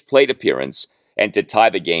 9-pitch plate appearance and to tie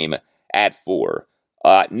the game at 4.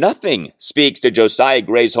 Nothing speaks to Josiah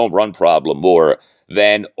Gray's home run problem more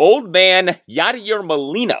than old man Yadier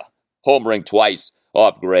Molina homering twice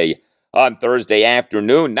off Gray on Thursday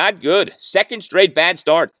afternoon. Not good. Second straight bad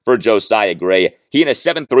start for Josiah Gray. He, in a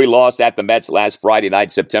 7-3 loss at the Mets last Friday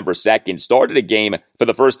night, September 2nd, started a game for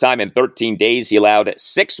the first time in 13 days. He allowed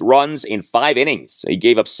 6 runs in 5 innings. He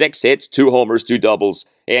gave up 6 hits, 2 homers, 2 doubles,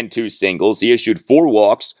 and 2 singles. He issued 4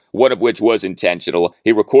 walks, one of which was intentional.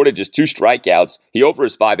 He recorded just 2 strikeouts. He over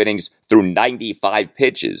his 5 innings threw 95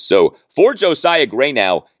 pitches. So for Josiah Gray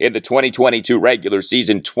now in the 2022 regular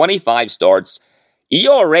season, 25 starts,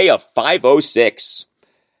 ERA of 5.06.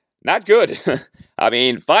 Not good. I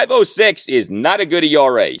mean, 5.06 is not a good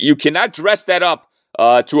ERA. You cannot dress that up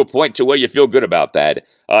to a point to where you feel good about that.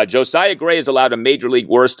 Josiah Gray has allowed a major league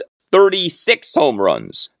worst 36 home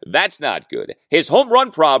runs. That's not good. His home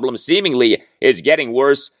run problem seemingly is getting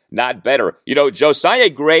worse, not better. You know, Josiah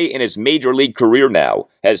Gray in his major league career now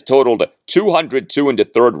has totaled 202 and a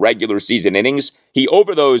third regular season innings. He,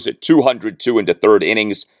 over those 202 and a third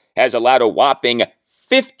innings, has allowed a whopping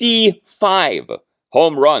 55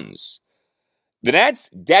 home runs. The Nats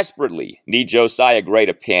desperately need Josiah Gray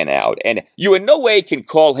to pan out, and you in no way can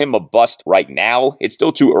call him a bust right now. It's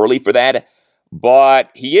still too early for that, but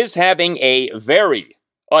he is having a very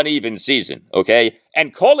uneven season, okay?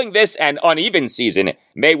 And calling this an uneven season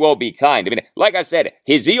may well be kind. I mean, like I said,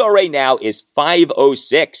 his ERA now is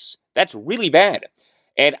 5.06. That's really bad.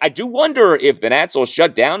 And I do wonder if the Nats will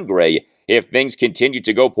shut down Gray if things continue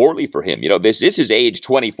to go poorly for him. You know, this is his age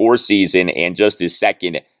 24 season and just his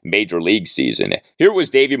second major league season. Here was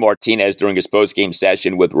Davey Martinez during his postgame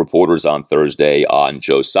session with reporters on Thursday on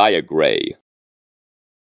Josiah Gray.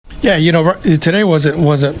 Yeah, you know, today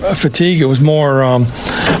wasn't a fatigue. It was more, I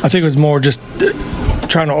think it was more just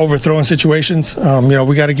trying to overthrow in situations. You know,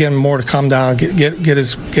 we got to get him more to calm down, get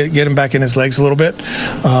him back in his legs a little bit.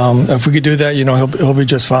 If we could do that, you know, he'll be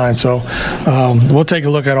just fine. So we'll take a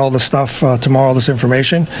look at all the stuff tomorrow, all this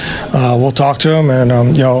information. We'll talk to him,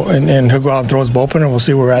 and you know, and he'll go out and throw his bullpen, and we'll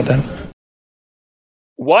see where we're at then.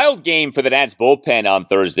 Wild game for the Nats bullpen on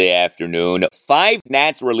Thursday afternoon. 5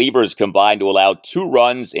 Nats relievers combined to allow 2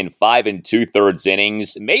 runs in 5 2/3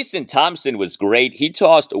 innings. Mason Thompson was great. He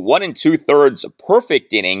tossed 1 2/3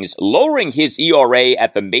 perfect innings, lowering his ERA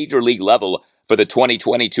at the major league level for the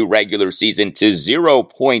 2022 regular season to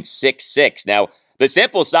 0.66. Now, the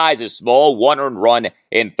sample size is small, 1 earned run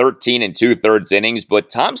in 13 2/3 innings,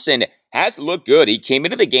 but Thompson has looked good. He came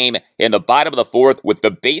into the game in the bottom of the 4th with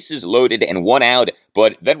the bases loaded and 1 out,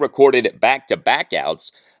 but then recorded back-to-back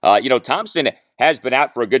outs. You know, Thompson has been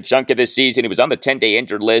out for a good chunk of this season. He was on the 10-day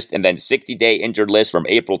injured list and then 60-day injured list from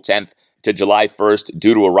April 10th to July 1st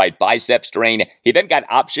due to a right bicep strain. He then got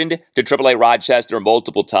optioned to AAA Rochester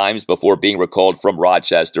multiple times before being recalled from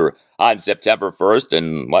Rochester on September 1st.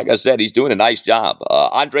 And like I said, he's doing a nice job.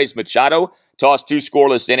 Andres Machado tossed 2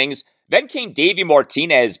 scoreless innings. Then came Davey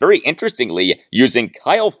Martinez, very interestingly, using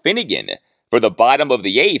Kyle Finnegan for the bottom of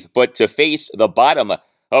the 8th, but to face the bottom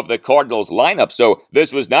of the Cardinals lineup. So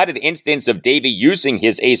this was not an instance of Davey using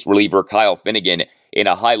his ace reliever, Kyle Finnegan, in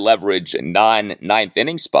a high-leverage non-ninth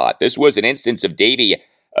inning spot. This was an instance of Davey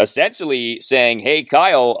essentially saying, hey,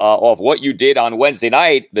 Kyle, off what you did on Wednesday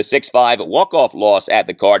night, the 6-5 walk-off loss at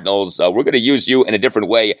the Cardinals, we're going to use you in a different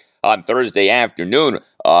way on Thursday afternoon.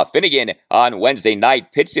 Finnegan on Wednesday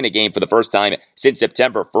night pitched in a game for the first time since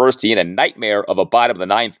September 1st. He had a nightmare of a bottom of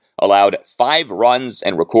the 9th, allowed 5 runs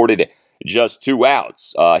and recorded just 2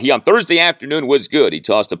 outs. He on Thursday afternoon was good. He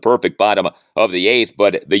tossed a perfect bottom of the 8th,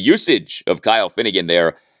 but the usage of Kyle Finnegan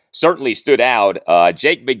there certainly stood out.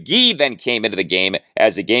 Jake McGee then came into the game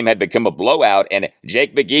as the game had become a blowout, and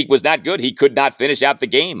Jake McGee was not good. He could not finish out the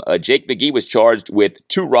game. Jake McGee was charged with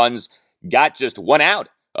 2 runs, got just 1 out.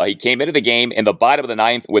 He came into the game in the bottom of the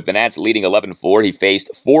 9th with the Nats leading 11-4. He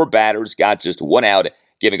faced 4 batters, got just 1 out,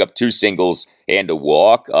 giving up 2 singles and a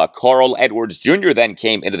walk. Carl Edwards Jr. then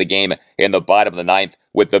came into the game in the bottom of the 9th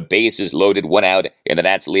with the bases loaded, 1 out, and the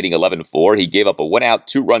Nats leading 11-4. He gave up a 1-out,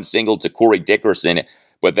 2-run single to Corey Dickerson,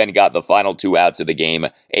 but then got the final 2 outs of the game.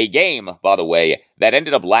 A game, by the way, that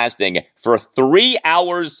ended up lasting for 3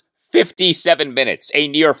 hours, 57 minutes, a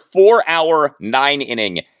near 4-hour,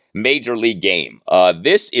 9-inning Major League game.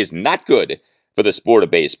 This is not good for the sport of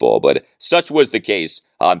baseball, but such was the case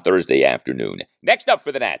on Thursday afternoon. Next up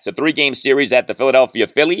for the Nats, a 3-game series at the Philadelphia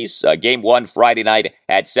Phillies. Game 1 Friday night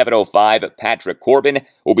at 7:05. Patrick Corbin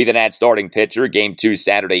will be the Nats starting pitcher. Game 2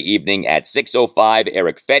 Saturday evening at 6:05.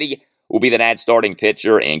 Eric Fetty will be the Nats starting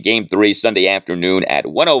pitcher. And Game 3 Sunday afternoon at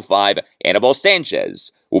 1:05. Anibal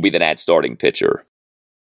Sanchez will be the Nats starting pitcher.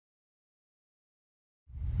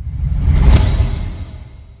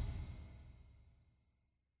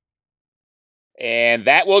 And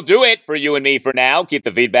that will do it for you and me for now. Keep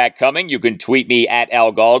the feedback coming. You can tweet me at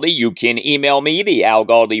Al Galdi. You can email me, the Al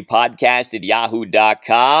Galdi podcast at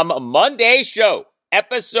yahoo.com. Monday show,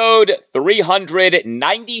 episode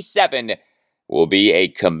 397, will be a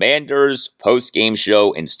Commanders post-game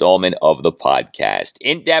show installment of the podcast.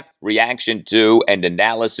 In-depth reaction to and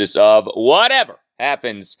analysis of whatever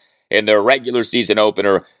happens in their regular season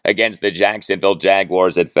opener against the Jacksonville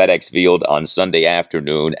Jaguars at FedEx Field on Sunday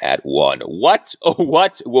afternoon at 1. What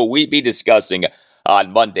will we be discussing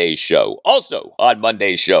on Monday's show? Also, on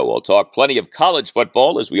Monday's show, we'll talk plenty of college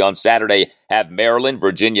football as we on Saturday have Maryland,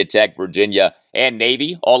 Virginia Tech, Virginia, and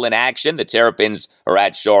Navy all in action. The Terrapins are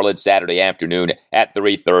at Charlotte Saturday afternoon at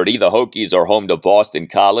 3:30. The Hokies are home to Boston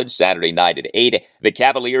College Saturday night at 8. The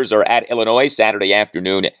Cavaliers are at Illinois Saturday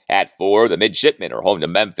afternoon at 4. The Midshipmen are home to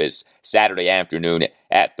Memphis Saturday afternoon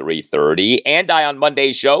at 3:30. And on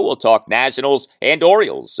Monday's show, we'll talk Nationals and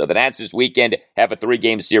Orioles. So the Nats this weekend have a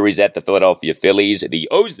 3-game series at the Philadelphia Phillies. The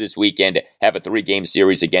O's this weekend have a 3-game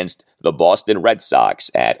series against the Boston Red Sox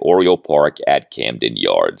at Oriole Park at Camden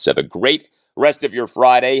Yards. Have a great rest of your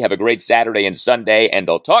Friday. Have a great Saturday and Sunday, and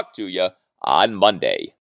I'll talk to you on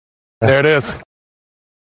Monday. There it is.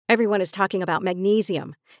 Everyone is talking about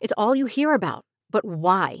magnesium. It's all you hear about. But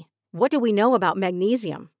why? What do we know about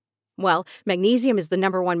magnesium? Well, magnesium is the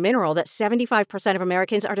number one mineral that 75% of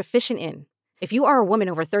Americans are deficient in. If you are a woman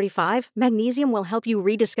over 35, magnesium will help you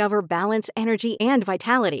rediscover balance, energy, and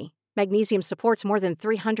vitality. Magnesium supports more than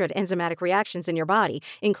 300 enzymatic reactions in your body,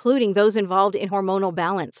 including those involved in hormonal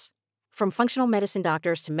balance. From functional medicine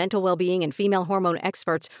doctors to mental well-being and female hormone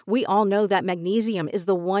experts, we all know that magnesium is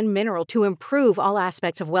the one mineral to improve all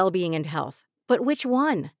aspects of well-being and health. But which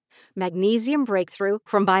one? Magnesium Breakthrough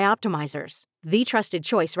from Bioptimizers, the trusted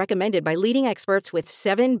choice recommended by leading experts with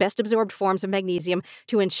 7 best-absorbed forms of magnesium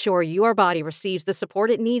to ensure your body receives the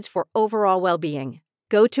support it needs for overall well-being.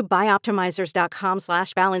 Go to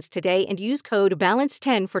bioptimizers.com/balance today and use code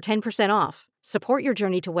BALANCE10 for 10% off. Support your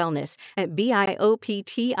journey to wellness at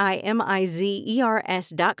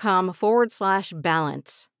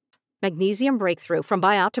bioptimizers.com/balance. Magnesium Breakthrough from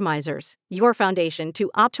Bioptimizers, your foundation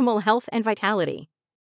to optimal health and vitality.